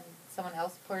else, and someone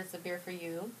else pours the beer for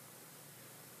you.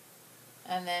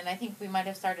 And then I think we might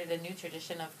have started a new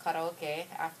tradition of karaoke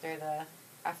after the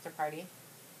after party.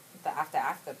 The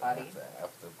after party.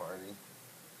 After party.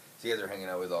 So you guys are hanging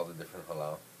out with all the different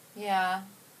halal. Yeah.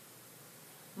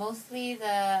 Mostly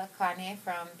the kane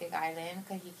from Big Island,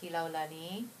 Kahiki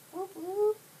Laulani. Whoop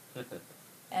whoop.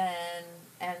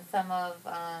 And some of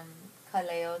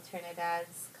Kaleo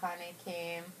Trinidad's kane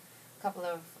came. A couple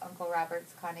of Uncle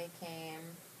Robert's kane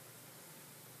came.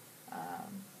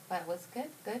 But it was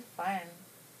good fun.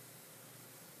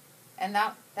 And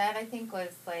that I think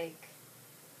was like,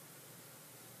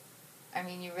 I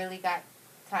mean, you really got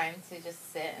time to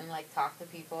just sit and like talk to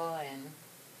people and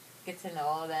get to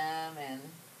know them, and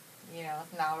you know,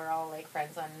 now we're all like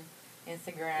friends on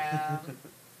Instagram.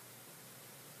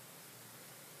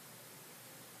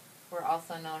 We're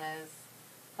also known as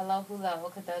Hello Hula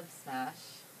Oka Dub Smash.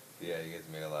 Yeah, you guys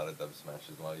made a lot of dub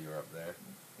smashes while you were up there.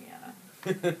 Yeah.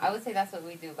 I would say that's what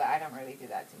we do, but I don't really do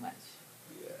that too much.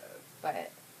 Yeah.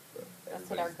 But that's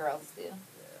what our girls do. Yeah.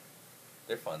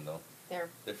 They're fun though. They're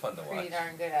fun to watch. pretty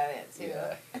darn good at it too.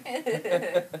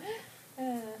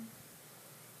 Yeah.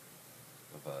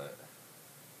 But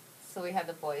so we had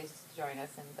the boys join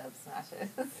us in dub smashes.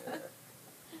 yeah. It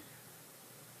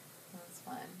was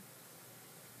fun.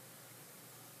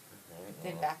 Right,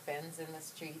 Did well, backbends in the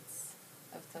streets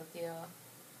of Tokyo.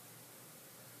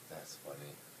 that's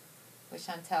funny. With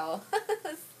Chantel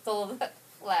stole the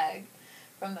flag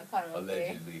from the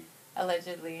karaoke.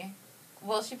 Allegedly.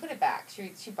 Well, she put it back.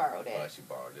 She borrowed it. Oh, she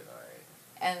borrowed it, alright.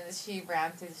 And she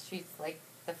ran through the streets like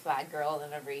the flag girl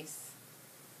in a race.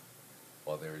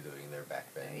 While they were doing their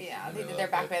backbends. Yeah, they did their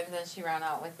backbends, and then she ran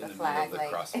out with the flag, like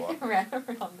crosswalk. ran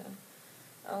around them.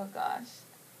 Oh gosh.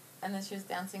 And then she was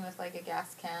dancing with like a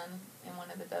gas can in one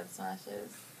of the dub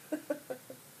smashes.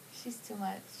 She's too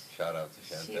much. Shout out to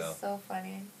Chantel. She's so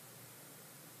funny.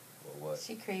 Well, what?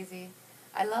 She crazy.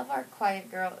 I love our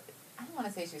quiet girl. I don't want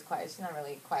to say she's quiet. She's not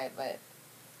really quiet, but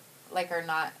like our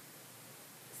not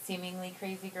seemingly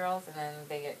crazy girls, and then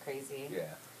they get crazy.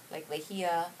 Yeah. Like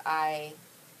Lahia,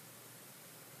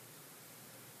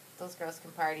 those girls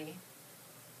can party.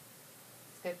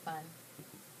 It's good fun.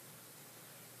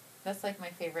 That's like my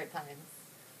favorite times,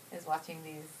 is watching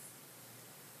these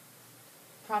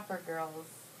proper girls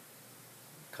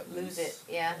Cut lose loose. it.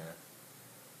 Yeah.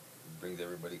 Brings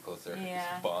everybody closer. Yeah.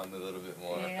 Just bond a little bit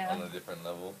more on a different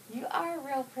level. You are a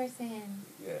real person.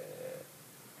 Yeah.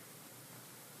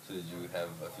 So did you have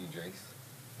a few drinks?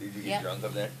 Did you get drunk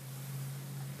up there?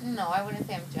 No, I wouldn't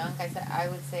say I'm drunk. I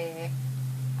would say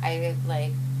I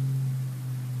like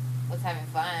was having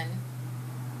fun.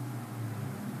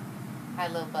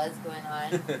 Had a little buzz going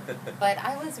on. But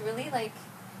I was really like...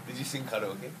 Did you sing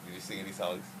karaoke? Did you sing any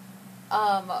songs?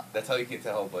 That's how you can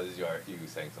tell how buzzed you are if you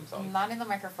sang some songs. Not in the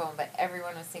microphone, but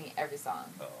everyone was singing every song.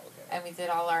 Oh, okay. And we did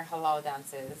all our halal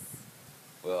dances.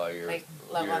 Well, your like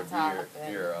Love on Top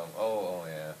and oh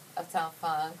yeah. Uptown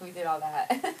Funk. We did all that.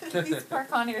 These poor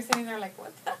Connie are sitting there like,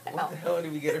 what the hell? What the hell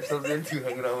did we get ourselves into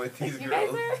hanging out with these you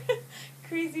girls? guys are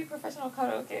crazy professional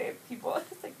karaoke people.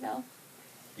 It's like, no.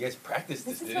 You guys practiced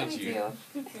this, didn't you?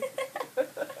 Do.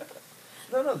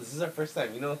 No, this is our first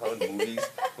time. You know how in movies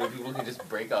where people can just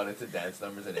break out into dance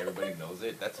numbers and everybody knows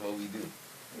it? That's what we do.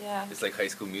 Yeah. It's like High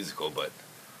School Musical, but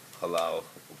halal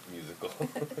musical.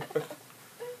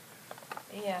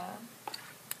 Yeah.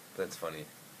 That's funny.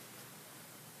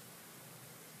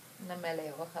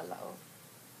 Namele o halal.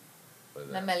 What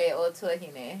is that? Namele o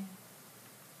tuahine.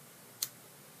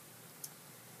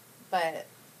 But,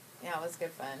 yeah, it was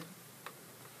good fun.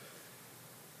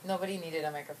 Nobody needed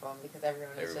a microphone because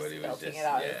everyone was just belting it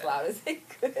out as loud as they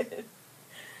could.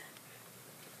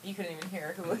 You couldn't even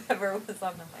hear whoever was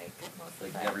on the mic most of the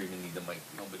time. Never even need the mic.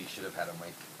 Nobody should have had a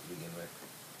mic to begin with.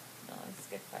 No, it's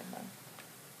good fun though.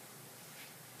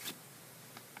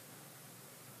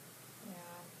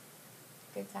 Yeah.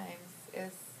 Good times. It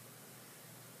was...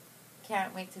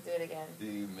 Can't wait to do it again. Do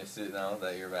you miss it now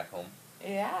that you're back home?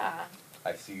 Yeah.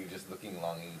 I see you just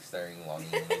staring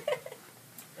longingly.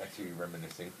 Actually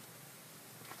reminiscing.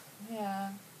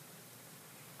 Yeah.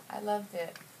 I loved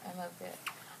it.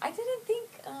 I didn't think,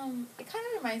 it kind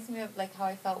of reminds me of like how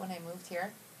I felt when I moved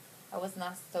here. I was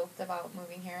not stoked about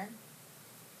moving here.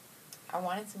 I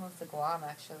wanted to move to Guam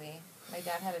actually. My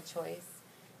dad had a choice.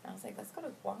 And I was like, let's go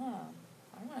to Guam.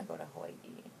 I don't want to go to Hawaii.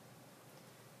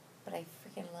 But I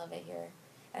freaking love it here.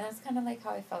 And that's kind of like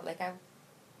how I felt. Like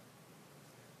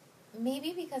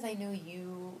maybe because I knew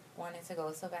you wanted to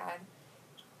go so bad,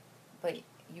 but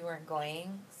you weren't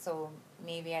going, so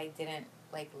maybe I didn't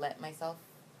like let myself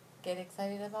get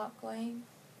excited about going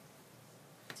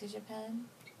to Japan.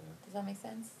 Yeah. Does that make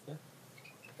sense? Yeah,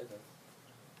 it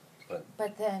does.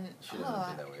 But then, she doesn't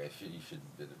say that way. You should.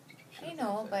 I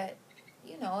know, but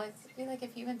you know, it's feel like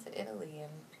if you went to Italy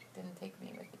and didn't take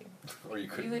me with you, or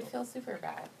you would feel super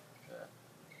bad. Yeah.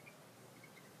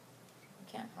 You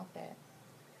can't help it.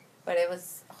 But it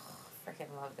was,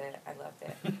 freaking loved it. I loved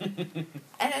it.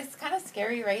 And it's kind of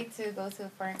scary, right, to go to a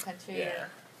foreign country. Yeah. And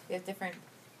you have different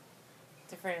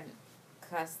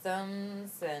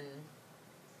customs, and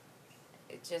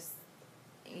it just,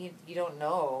 you don't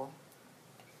know.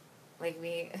 Like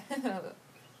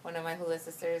one of my hula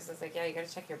sisters was like, yeah, you got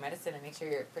to check your medicine and make sure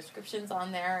your prescription's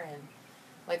on there and,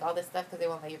 like, all this stuff because they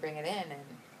won't let you bring it in. And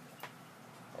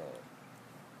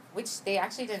which they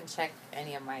actually didn't check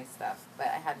any of my stuff, but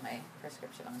I had my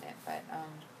prescription on it. But,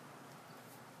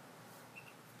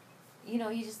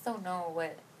 you just don't know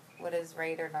what is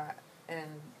right or not.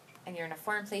 And you're in a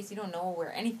foreign place, you don't know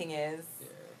where anything is. Yeah.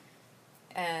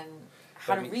 And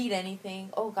how to read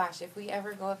anything. Oh, gosh, if we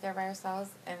ever go up there by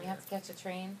ourselves and we have to catch a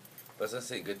train. I was going to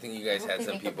say, good thing you guys had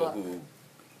some people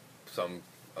some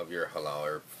of your halal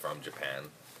are from Japan.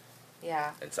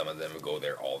 Yeah. And some of them go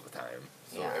there all the time.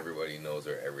 So everybody knows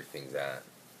where everything's at.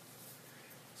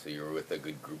 So you were with a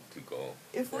good group to go.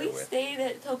 If we stayed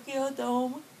at Tokyo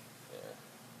Dome,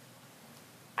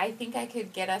 I think I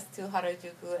could get us to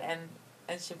Harajuku and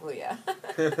Shibuya.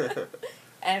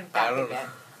 And back again.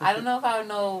 I don't know if I would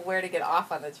know where to get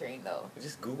off on the train, though.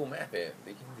 Just Google Map it.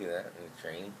 They can do that in the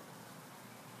train.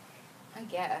 I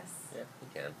guess. Yeah, you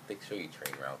can. They show you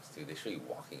train routes, too. They show you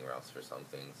walking routes for some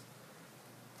things.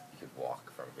 You could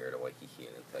walk from here to Waikiki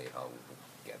and it'll tell you how to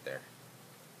get there.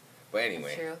 But anyway.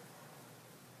 That's true.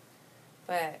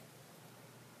 But,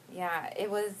 yeah, it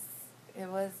was, It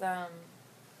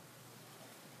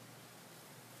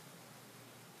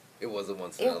was a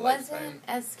once in a lifetime. It wasn't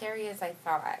as scary as I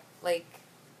thought. Like,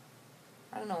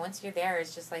 I don't know, once you're there,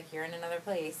 it's just like you're in another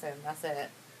place and that's it.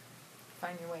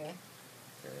 Find your way.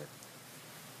 Yeah.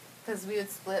 Because we would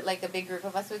split, like a big group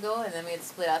of us would go, and then we'd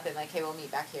split up and like, hey, we'll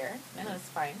meet back here. And it was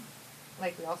fine.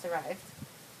 Like, we all survived.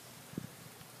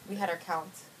 We had our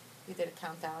count. We did a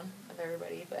countdown of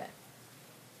everybody, but...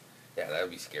 Yeah, that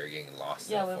would be scary getting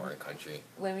lost in a foreign country.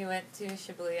 When we went to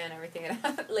Shibuya and everything, and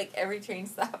like every train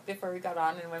stop before we got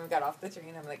on, and when we got off the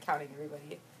train, I'm like counting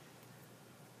everybody.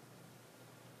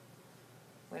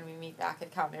 When we meet back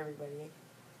and count everybody.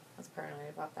 I was paranoid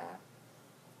about that.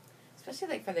 Especially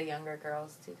like for the younger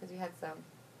girls too, because we had some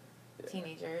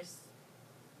teenagers.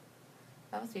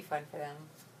 That must be fun for them.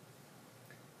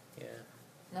 Yeah.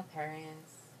 No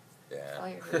parents. Yeah. All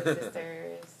your little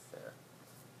sisters. Yeah.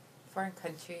 Foreign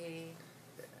country.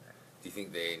 Yeah. Do you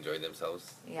think they enjoy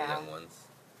themselves? Yeah. The young ones?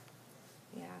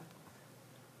 Yeah.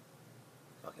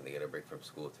 How can they get a break from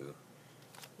school too?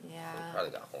 Yeah. They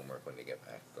probably got homework when they get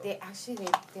back though.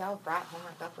 They all brought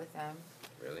homework up with them.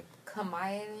 Really?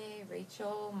 Kamae,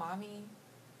 Rachel, Mommy.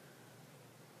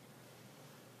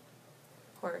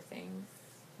 Poor things.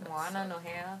 Moana,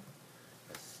 Nohea.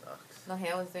 That sucks.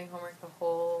 Nohea was doing homework the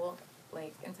whole,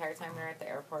 like, entire time we were at the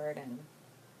airport and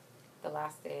the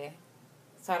last day.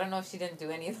 So I don't know if she didn't do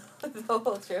any of the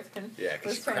whole trip and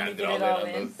because she trying to crammed get it it all on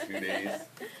in. those 2 days.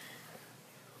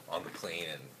 On the plane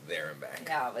and there and back.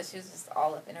 Yeah, but she was just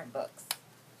all up in her books.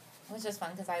 It was just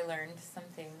fun because I learned some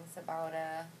things about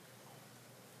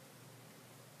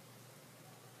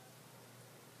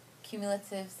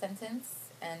cumulative sentence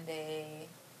and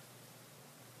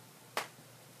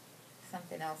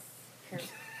something else,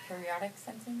 periodic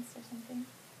sentence or something.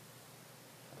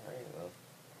 Alright, well.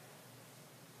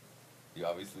 You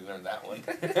obviously learned that one.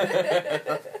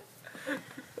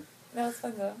 That was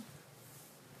fun though.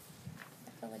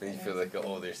 Then you feel like an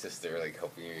older sister, like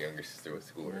helping your younger sister with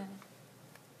schoolwork. Yeah.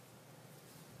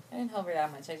 I didn't help her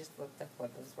that much. I just looked up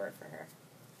what those were for her.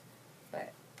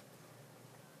 But,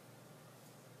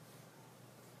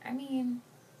 I mean,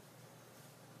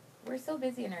 we're so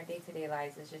busy in our day-to-day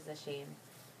lives. It's just a shame.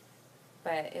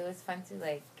 But it was fun to,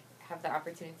 like, have the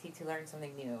opportunity to learn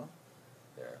something new.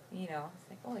 Yeah. You know, it's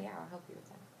like, oh, yeah, I'll help you with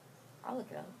that. I'll look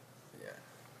it up. Yeah.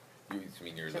 You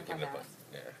mean you were looking it up on,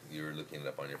 you were looking it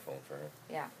up on your phone for her?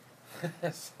 Yeah.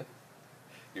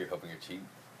 You're helping her cheat?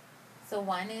 So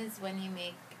one is when you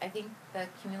make, I think the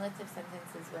cumulative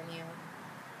sentence is when you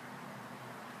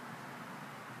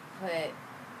put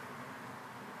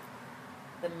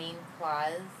the main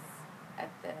clause at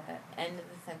the end of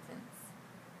the sentence.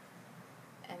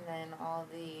 And then all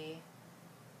the,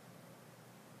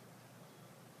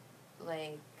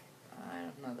 like, I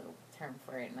don't know the term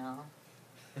for it now.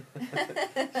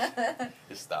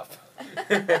 Just stop.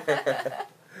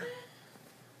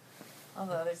 All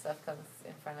the other stuff comes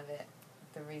in front of it.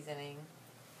 The reasoning.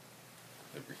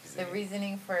 The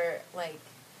reasoning for, like,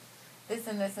 this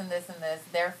and this and this and this,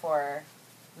 therefore,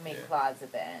 make clause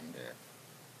at the end. Yeah.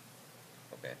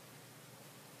 Okay.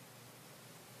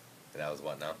 And that was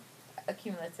what now? A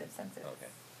cumulative sentence.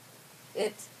 Okay.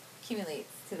 It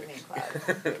accumulates to the main clause.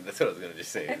 That's what I was going to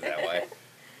just say. Is that why?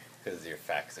 Because your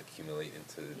facts accumulate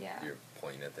into Yeah. your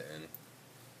point at the end.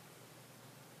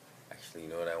 Actually, you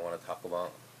know what I want to talk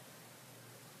about?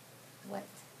 What?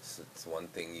 It's one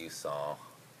thing you saw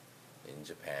in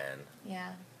Japan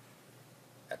Yeah.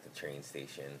 at the train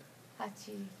station.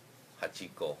 Hachiko.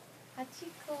 Hachiko.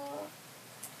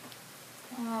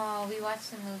 Oh, we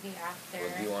watched the movie after.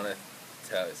 Well, do you want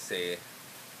to say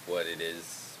what it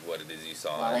is you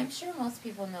saw? Well, I'm sure most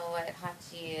people know what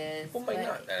Hachi is. People might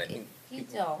not. And I If think you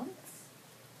don't,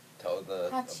 tell the...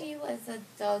 Hachi was a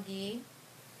doggy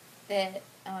that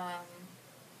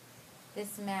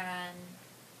this man,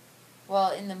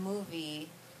 well, in the movie,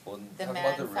 Well, the talk man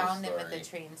about the real found him at the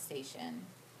story. train station.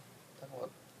 Talk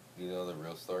about, you know the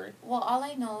real story? Well, all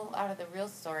I know out of the real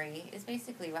story is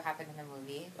basically what happened in the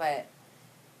movie, but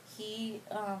he,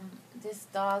 this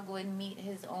dog would meet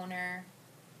his owner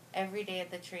every day at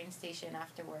the train station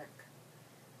after work.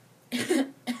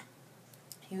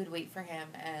 He would wait for him,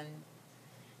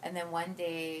 and then one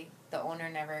day the owner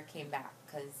never came back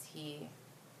because he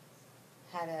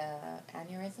had a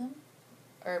aneurysm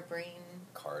or a brain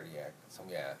Cardiac.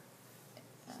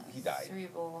 He died.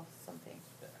 cerebral something.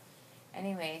 Yeah.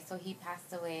 Anyway, so he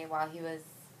passed away while he was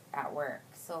at work,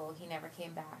 so he never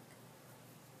came back.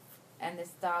 And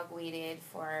this dog waited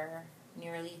for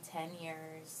nearly 10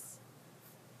 years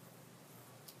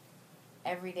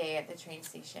every day at the train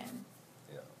station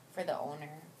for the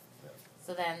owner. Yeah.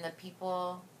 So then the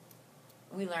people,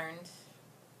 we learned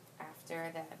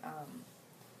after that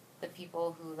the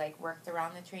people who like worked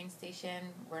around the train station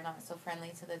were not so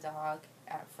friendly to the dog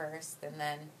at first, and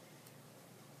then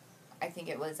I think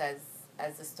it was as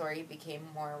the story became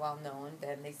more well known,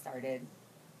 then they started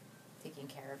taking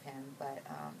care of him. But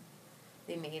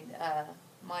they made a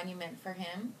monument for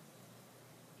him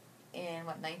in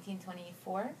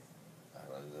 1924. I don't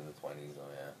know, it was in the 20s,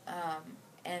 yeah.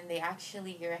 And they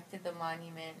actually erected the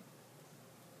monument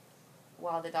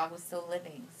while the dog was still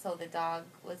living. So the dog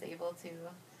was able to,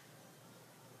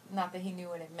 not that he knew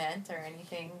what it meant or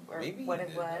anything or Maybe what he it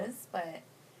did, was, but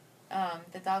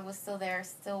the dog was still there,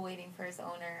 still waiting for his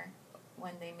owner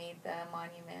when they made the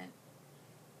monument.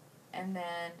 And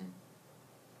then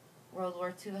World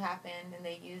War II happened and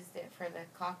they used it for the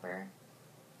copper.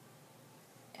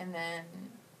 And then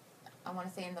I want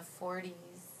to say in the 40s,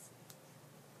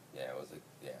 Yeah, it was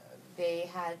they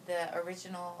had the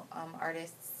original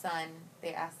artist's son,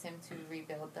 they asked him to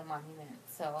rebuild the monument.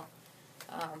 So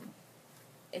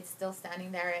it's still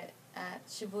standing there at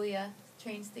Shibuya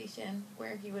train station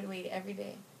where he would wait every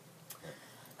day.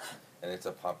 And it's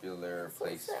a popular So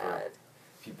place sad.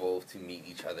 for people to meet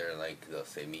each other. Like, they'll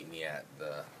say, meet me at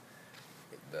the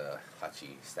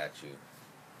Hachi statue.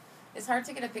 It's hard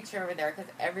to get a picture over there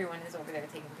because everyone is over there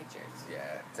taking pictures.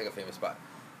 Yeah, it's like a famous spot.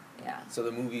 Yeah. So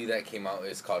the movie that came out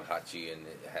is called Hachi, and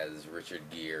it has Richard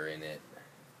Gere in it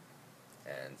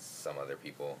and some other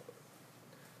people.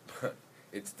 But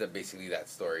it's basically that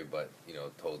story, but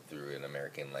told through an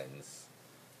American lens.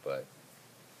 But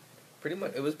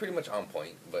it was pretty much on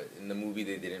point. But in the movie,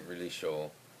 they didn't really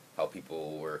show how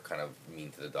people were kind of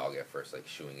mean to the dog at first, like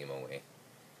shooing him away.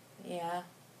 Yeah.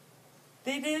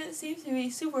 They didn't seem to be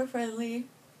super friendly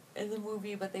in the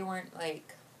movie, but they weren't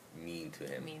like Mean to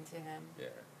him. Yeah.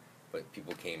 But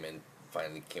people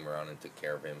finally came around and took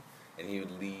care of him. And he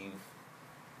would leave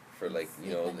for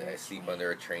sleep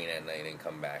under a train at night and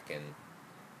come back and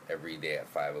every day at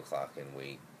 5 o'clock and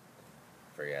wait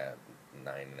for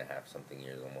 9.5 something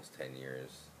years, almost 10 years.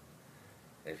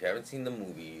 And if you haven't seen the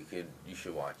movie, you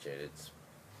should watch it. It's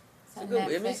a good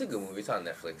movie. It's on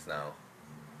Netflix now.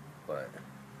 But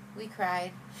we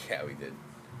cried. yeah, we did.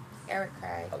 Eric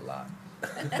cried. A lot.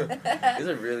 It's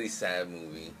a really sad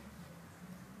movie.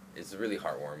 It's really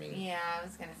heartwarming. Yeah, I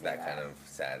was gonna say that. That kind of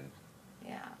sad.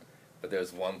 Yeah. But there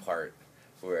was one part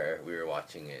where we were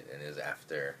watching it, and it was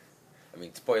after. I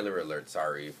mean, spoiler alert.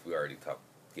 Sorry if we already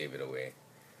gave it away,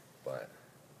 but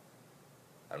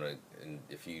and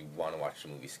if you want to watch the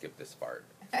movie, skip this part.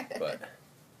 But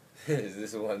there's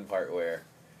this one part where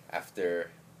after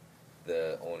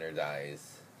the owner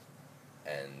dies,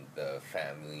 and the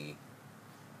family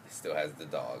still has the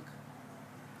dog,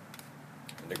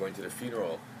 and they're going to the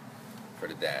funeral for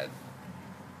the dad,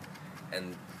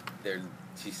 and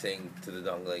she's saying to the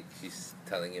dog, like, she's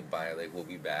telling it bye, like, we'll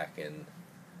be back, and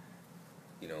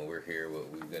we're here,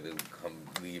 we're gonna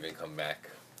leave and come back.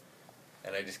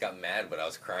 And I just got mad, but I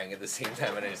was crying at the same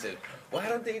time, and I said, why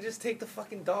don't they just take the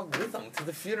fucking dog with them to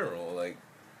the funeral? Like,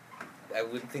 I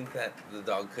would think that the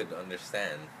dog could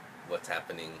understand what's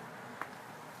happening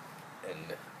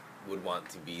and would want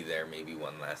to be there maybe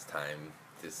one last time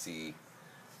to see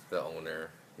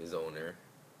his owner.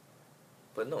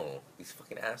 But no, these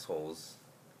fucking assholes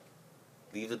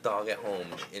leave the dog at home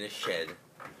in a shed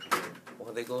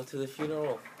while they go to the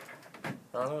funeral. I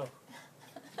don't know.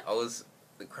 I was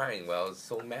crying, but I was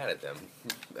so mad at them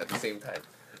at the same time.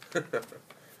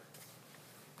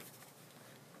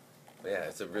 Yeah,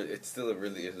 it's a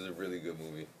really good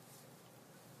movie. You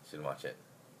should watch it.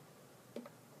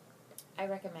 I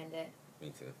recommend it.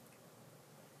 Me too.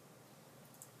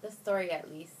 The story,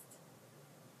 at least.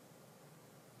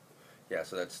 Yeah,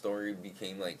 so that story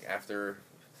became like after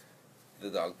the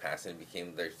dog passed, and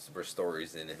there were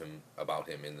stories about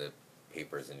him in the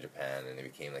papers in Japan, and it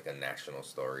became like a national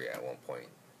story at one point.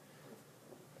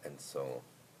 And so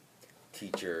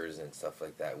teachers and stuff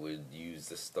like that would use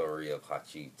the story of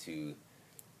Hachi to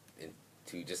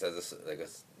just as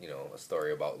a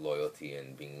story about loyalty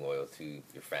and being loyal to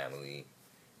your family,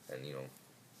 and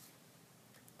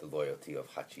the loyalty of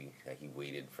Hachi, that he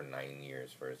waited for 9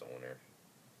 years for his owner.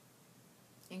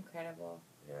 Incredible.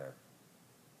 Yeah.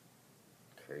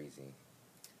 Crazy.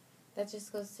 That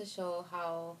just goes to show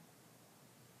how,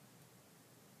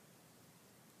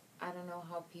 I don't know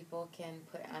how people can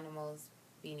put animals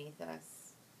beneath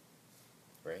us.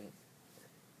 Right?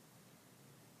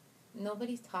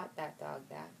 Nobody's taught that dog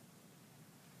that.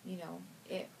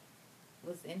 It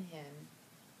was in him.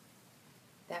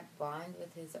 That bond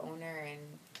with his owner,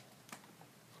 and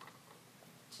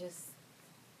just,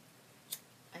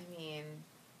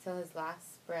 till his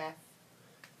last breath.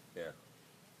 Yeah.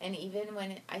 And even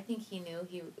when, I think he knew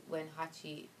when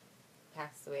Hachi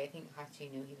passed away, I think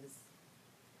Hachi knew he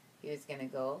was going to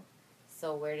go.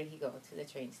 So where did he go? To the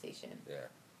train station. Yeah.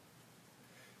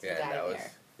 To yeah, die and that was,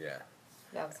 there. yeah.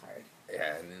 That was hard.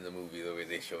 Yeah, and in the movie, the way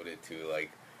they showed it too,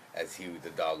 like, as the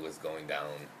dog was going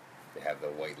down, they have the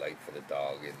white light for the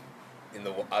dog, and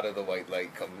out of the white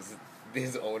light comes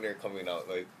his owner coming out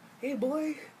like, "Hey,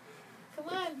 boy." Come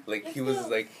on. Like, he was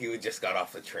just got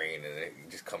off the train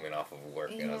and just coming off of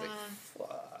work, Yeah. and I was like,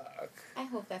 fuck. I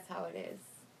hope that's how it is.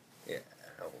 Yeah,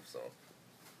 I hope so.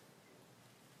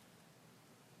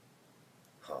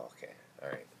 Oh, okay.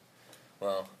 Alright.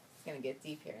 Well. It's going to get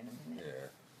deep here in a minute. Yeah.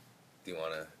 Do you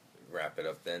want to wrap it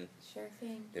up then? Sure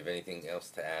thing. Do you have anything else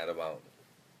to add about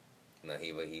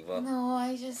Hiwahiwa? No,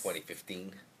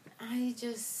 2015? I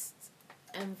just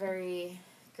am very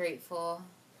grateful.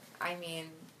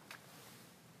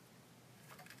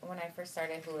 When I first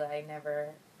started hula, I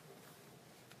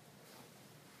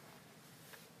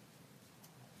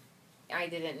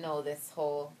didn't know this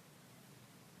whole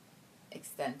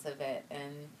extent of it,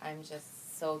 and I'm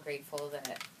just so grateful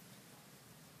that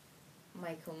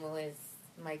my kumu is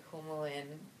my kumu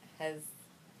and has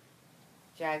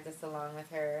dragged us along with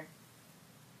her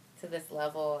to this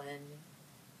level,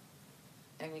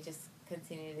 and we just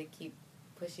continue to keep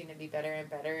pushing to be better and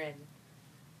better. And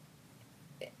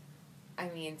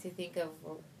to think of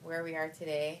where we are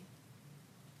today,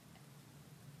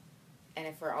 and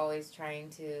if we're always trying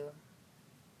to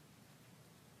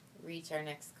reach our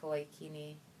next kawaii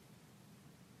kini,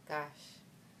 gosh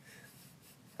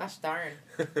darn.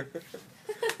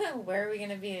 Where are we going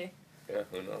to be? Yeah,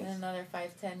 who knows? In another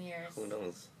 5-10 years. Who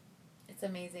knows? It's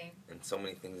amazing. And so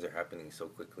many things are happening so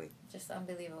quickly. Just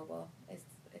unbelievable. It's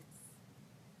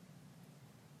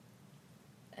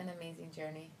an amazing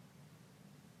journey.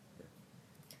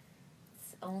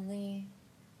 It's only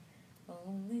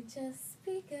just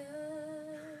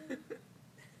begun.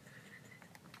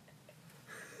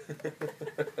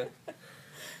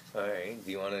 Alright,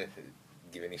 do you want to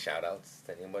give any shout outs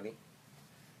to anybody?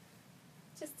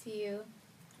 Just to you.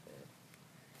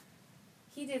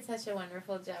 He did such a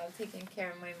wonderful job taking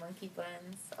care of my monkey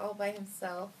buns all by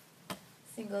himself.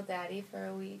 Single daddy for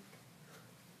a week.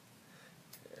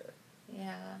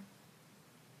 Yeah.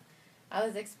 I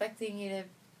was expecting you to,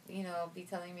 be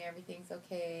telling me everything's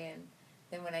okay, and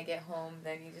then when I get home,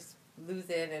 then you just lose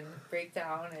it and break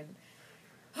down, and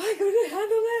I couldn't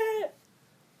handle it.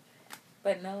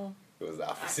 But no. It was the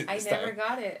opposite I this time. never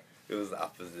got it. It was the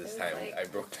opposite this time. Like, I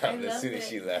broke down as soon as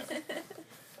she left. It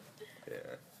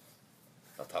Yeah.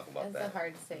 I'll talk about was that a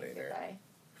hard saying later. goodbye.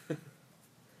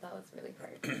 That was really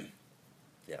hard.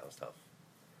 Yeah, it was tough.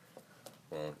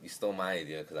 Well, you stole my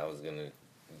idea because I was going to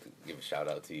give a shout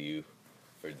out to you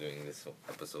for doing this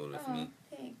episode with me.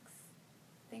 Thanks.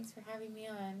 Thanks for having me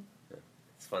on. Yeah.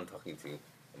 It's fun talking to you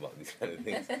about these kind of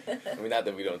things. Not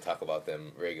that we don't talk about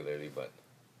them regularly, but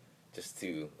just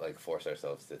to force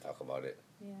ourselves to talk about it.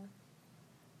 Yeah.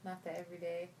 Not that every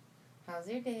day. How's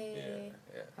your day?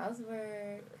 Yeah. How's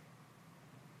work?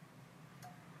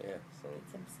 Yeah, so Need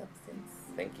some substance.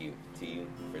 thank you to you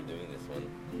for doing this one.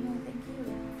 No, thank you.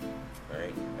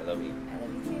 Alright, I love you. I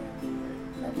love you too.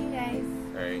 Love you guys.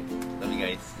 Alright, love you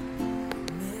guys.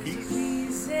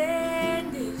 Misery's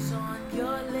end is on your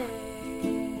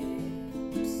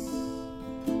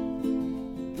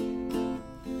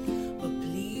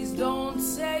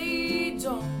say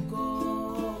don't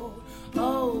go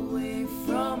away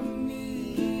from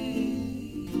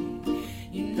me.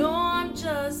 You know I'm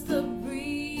just a breeze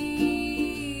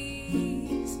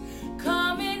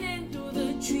coming in through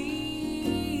the trees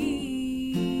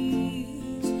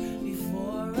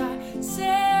before I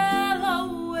sail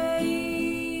away.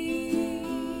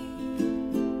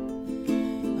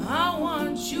 I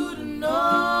want you to know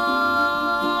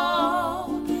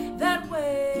that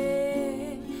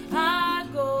when I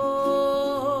go,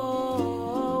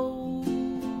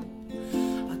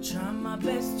 I try my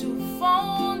best to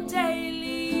phone daily.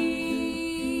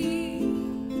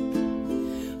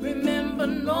 Remember,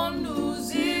 no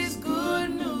news is good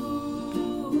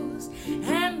news,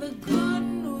 and the good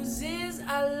news is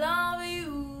I love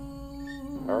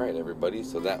you. All right, everybody.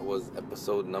 So that was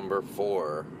episode number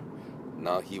 4.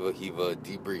 Now Hiwahiwa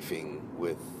Debriefing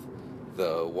with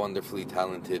the wonderfully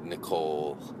talented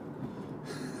Nicole,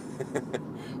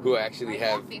 who I actually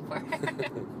have.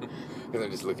 Because I'm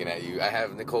just looking at you. I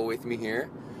have Nicole with me here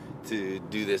to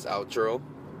do this outro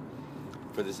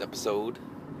for this episode.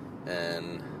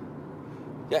 And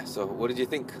yeah, so what did you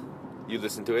think? You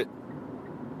listened to it?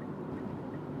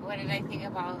 What did I think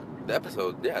about The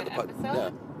episode, yeah. the episode?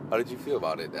 Yeah. How did you feel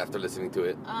about it after listening to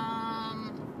it?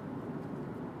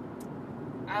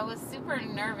 I was super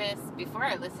nervous before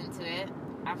I listened to it,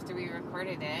 after we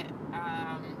recorded it.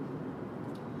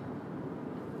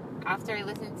 After I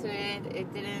listened to it,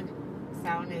 it didn't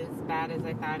sound as bad as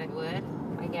I thought it would,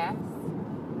 I guess.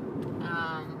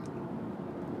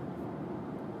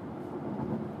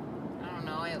 I don't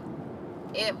know,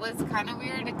 it was kind of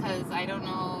weird because I don't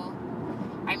know.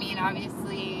 I mean,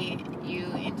 obviously you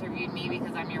interviewed me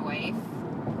because I'm your wife,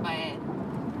 but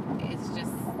it's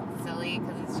just silly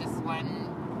because it's just one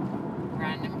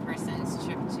random person's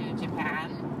trip to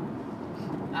Japan.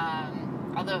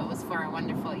 Although it was for a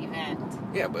wonderful event.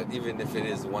 Yeah, but even if it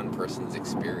is one person's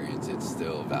experience, it's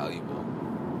still valuable.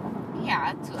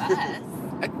 Yeah, to us.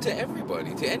 To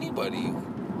everybody, to anybody.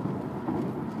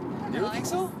 I You don't think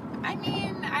so? I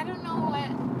mean, I don't know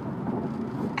what.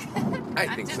 I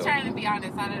I'm think just so. trying to be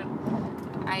honest.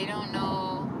 I don't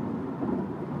know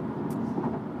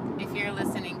if you're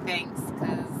listening. Thanks,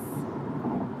 because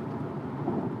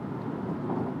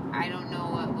I don't know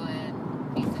what would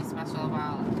be so special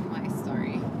about my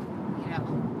story. You know,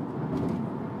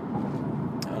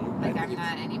 I don't know. like I'm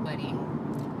not anybody.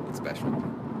 It's special.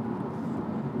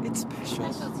 It's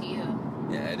special. Special to you.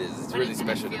 Yeah, it is. It's But really it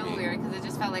special didn't to feel me. weird because it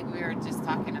just felt like we were just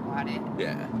talking about it.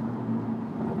 Yeah.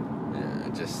 Yeah,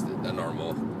 just a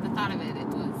normal. The thought of it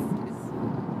is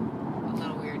a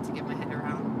little weird to get my head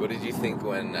around. What did you think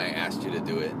when I asked you to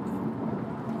do it?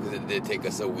 Because it did take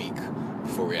us a week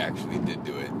before we actually did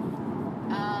do it.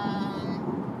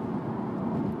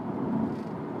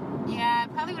 Yeah,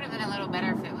 it probably would have been a little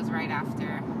better if it was right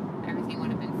after. Everything would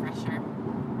have been fresher.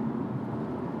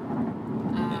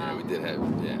 Yeah, we did have,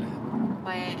 yeah.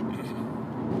 But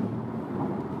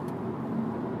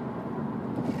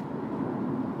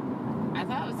I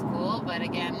thought it was cool, but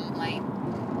again, like,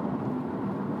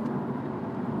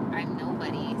 I'm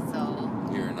nobody, so.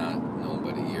 You're not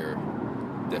nobody. You're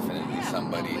definitely I am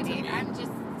somebody nobody. to me. I'm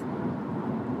just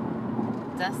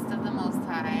dust of the Most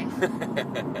High.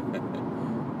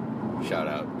 Shout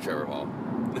out Trevor Hall.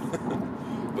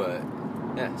 But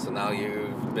yeah, so now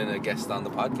you've been a guest on the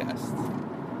podcast.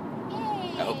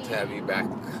 Yay! I hope to have you back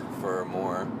for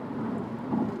more.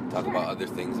 Talk Sure. about other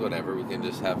things, whatever. We can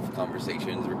just have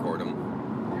conversations, record them.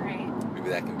 Alright. Maybe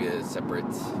that can be a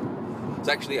separate.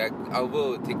 So actually, I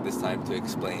will take this time to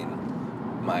explain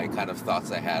my kind of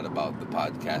thoughts I had about the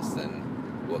podcast and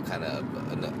what kind of,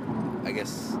 I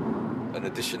guess, an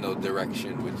additional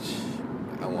direction which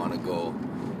I want to go.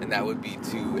 And that would be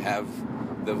to have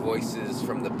the voices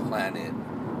from the planet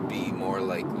be more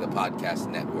like the podcast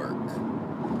network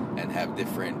and have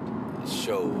different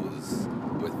shows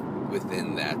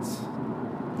within that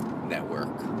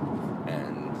network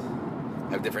and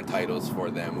have different titles for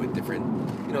them with different,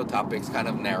 topics, kind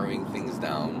of narrowing things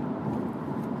down.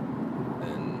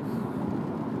 And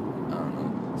I don't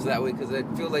know. So that way, because I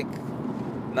feel like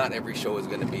not every show is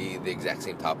going to be the exact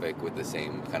same topic with the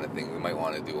same kind of thing. We might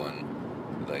want to do one,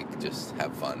 like, just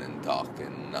have fun and talk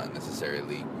and not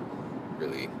necessarily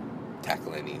really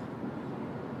tackle any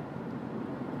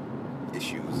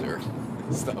issues or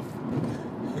stuff.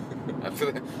 I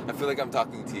feel like I'm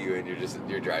talking to you and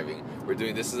you're driving.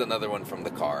 This is another one from the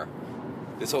car.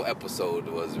 This whole episode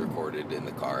was recorded in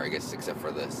the car, I guess, except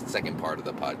for the second part of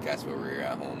the podcast where we were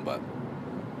at home. But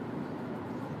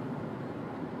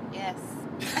Yes.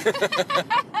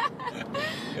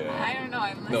 I don't know.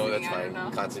 I'm listening. No, that's I fine. don't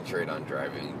know. Concentrate on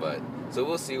driving. But so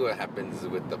we'll see what happens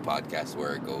with the podcast,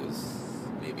 where it goes.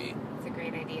 Maybe. It's a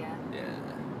great idea. Yeah.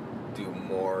 Do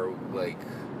more like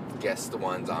guest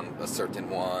ones on a certain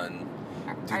one.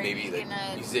 Do Are maybe you like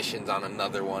gonna- musicians on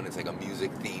another one. It's like a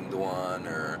music themed one,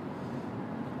 or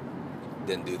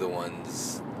then do the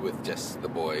ones with just the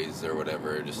boys or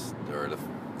whatever, just or the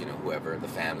whoever, the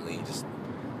family, just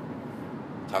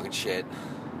talking shit.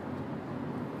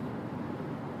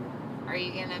 Are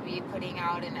you gonna be putting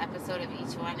out an episode of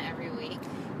each one every week?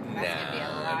 That's gonna be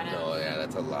a lot of. No, yeah,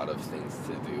 that's a lot of things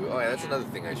to do. Oh, yeah, that's another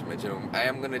thing I should mention. I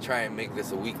am gonna try and make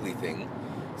this a weekly thing,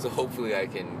 so hopefully I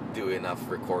can do enough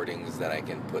recordings that I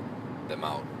can put them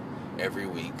out every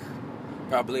week.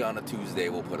 Probably on a Tuesday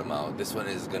we'll put them out. This one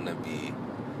is gonna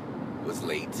was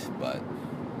late, but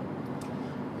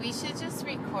We should just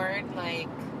record like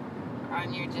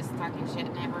on your Just Talking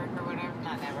Shit network or whatever.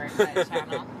 Not network, but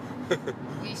channel.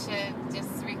 We should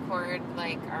just record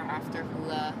like our after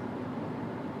hula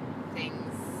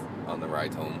things. on the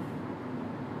ride home.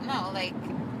 No, like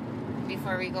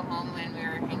before we go home when we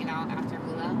were hanging out after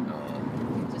hula.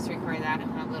 Just record that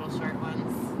and have little short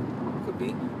ones. Could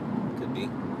be.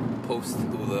 Post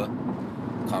hula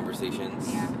conversations.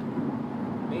 Yeah.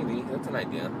 Maybe that's an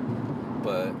idea.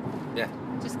 But yeah,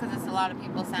 Just because it's a lot of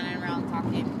people standing around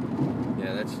talking.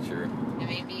 yeah, that's true. And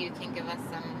maybe you can give us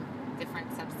some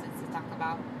different substance to talk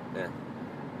about. Yeah,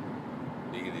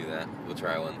 you can do that. We'll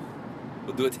try one.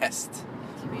 We'll do a test.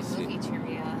 Maybe Let's see. movie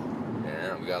trivia.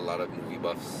 Yeah, we got a lot of movie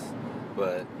buffs,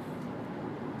 but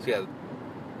so yeah.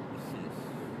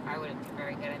 I wouldn't be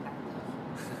very good at that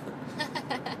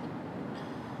though.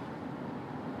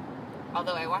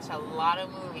 Although I watch a lot of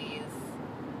movies.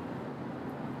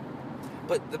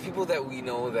 But the people that we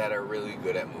know that are really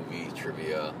good at movie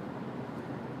trivia,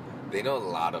 they know a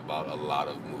lot about a lot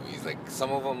of movies. Like,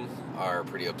 some of them are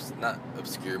pretty, not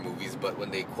obscure movies, but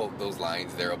when they quote those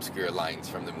lines, they're obscure lines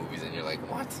from the movies, and you're like,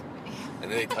 what? And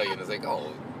then they tell you, and it's like,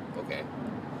 oh, okay.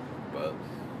 But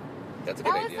that's a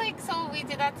good That was idea. like, so we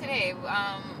did that today.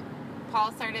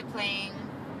 Paul started playing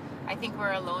I Think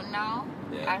We're Alone Now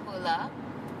Yeah. at Hula.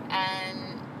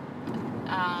 And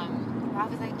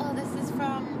Rob was like, oh, this is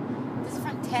from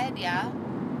Ted, yeah?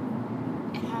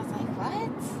 And I was like,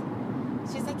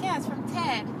 what? She's like, yeah, it's from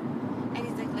Ted. And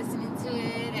he's like listening to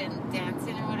it and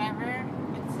dancing or whatever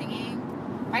and singing.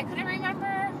 I couldn't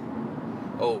remember.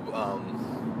 Oh,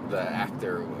 the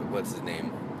actor, what's his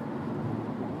name?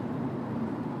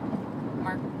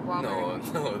 Mark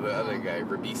Wahlberg. No, the other guy,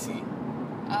 Ribisi.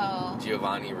 Oh.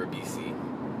 Giovanni Ribisi.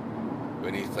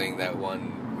 When he's playing that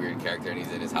one weird character and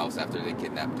he's in his house after they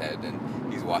kidnapped Ted and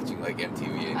he's watching like MTV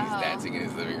and he's dancing in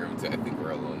his living room to I Think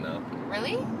We're Alone Now.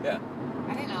 Really? Yeah.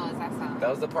 I didn't know it was that song. That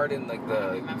was the part in like I the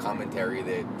don't remember. commentary,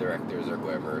 the directors or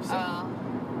whoever.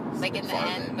 Oh. Like in the far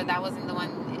end, then. but that wasn't the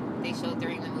one they showed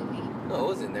during the movie. No, it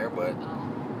was in there, but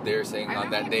Oh. they were saying I on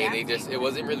that remember day him they dancing. it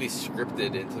wasn't really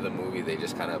scripted into the movie. They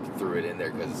just kind of threw it in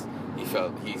there because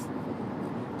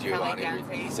Giovanni,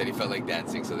 dancing. he said he felt like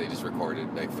dancing, so they just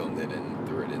filmed it and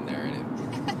threw it in there,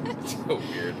 and it's so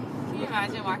weird. Can you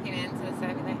imagine walking into the set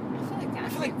and be like, I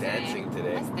feel like dancing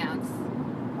today. Let's dance.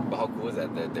 But how cool is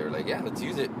that they were like, yeah, let's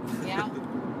use it. Yeah.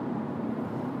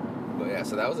 But yeah,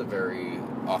 so that was a very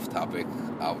off-topic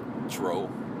outro.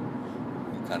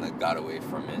 We kind of got away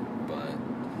from it, but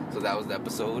so that was the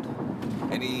episode.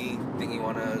 Anything you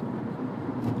want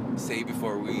to say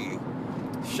before we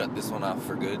shut this one off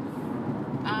for good?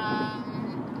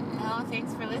 No,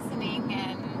 thanks for listening,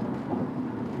 and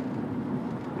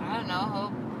I don't know,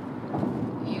 hope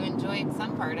you enjoyed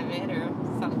some part of it or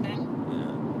something.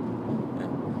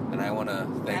 Yeah. And I want to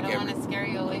thank I don't want to scare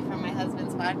you away from my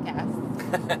husband's podcast.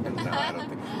 No, I don't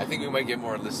think. I think we might get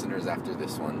more listeners after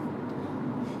this one.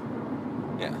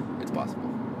 Yeah, it's possible.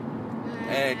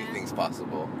 Anything's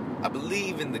possible. I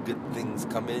believe in the good things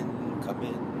coming.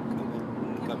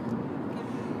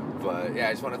 But yeah,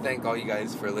 I just want to thank all you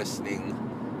guys for listening.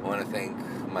 I want to thank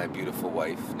my beautiful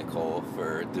wife, Nicole,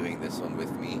 for doing this one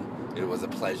with me. It was a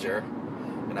pleasure.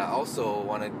 And I also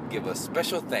want to give a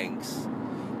special thanks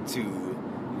to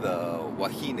the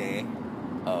wahine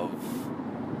of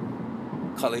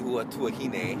Kalehua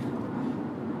Tuahine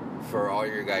for all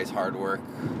your guys' hard work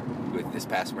with this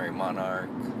past Mary Monarch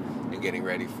and getting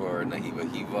ready for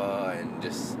Hiwahiwa and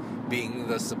just being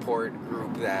the support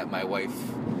group that my wife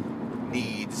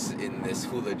needs in this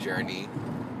hula journey,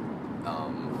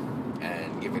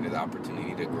 and giving her the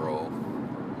opportunity to grow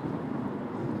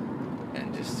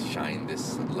and just shine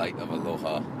this light of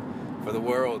aloha for the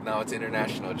world. Now it's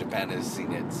international. Japan has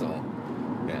seen it, so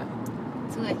yeah.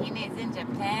 to Ahine's in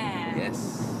Japan.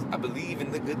 Yes, I believe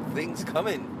in the good things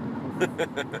coming.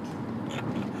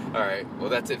 Alright, well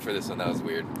that's it for this one. That was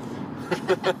weird.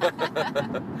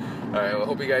 Alright, well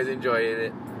hope you guys enjoyed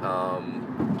it.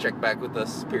 Check back with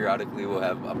us periodically. We'll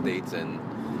have updates and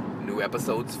new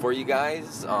episodes for you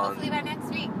guys. Hopefully by next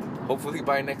week. Hopefully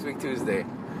by next week, Tuesday.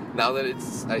 Now that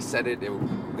I said it's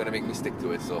going to make me stick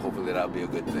to it, so hopefully that'll be a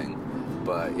good thing.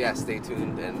 But yeah, stay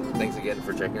tuned, and thanks again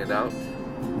for checking it out.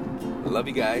 Love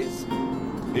you guys.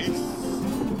 Peace.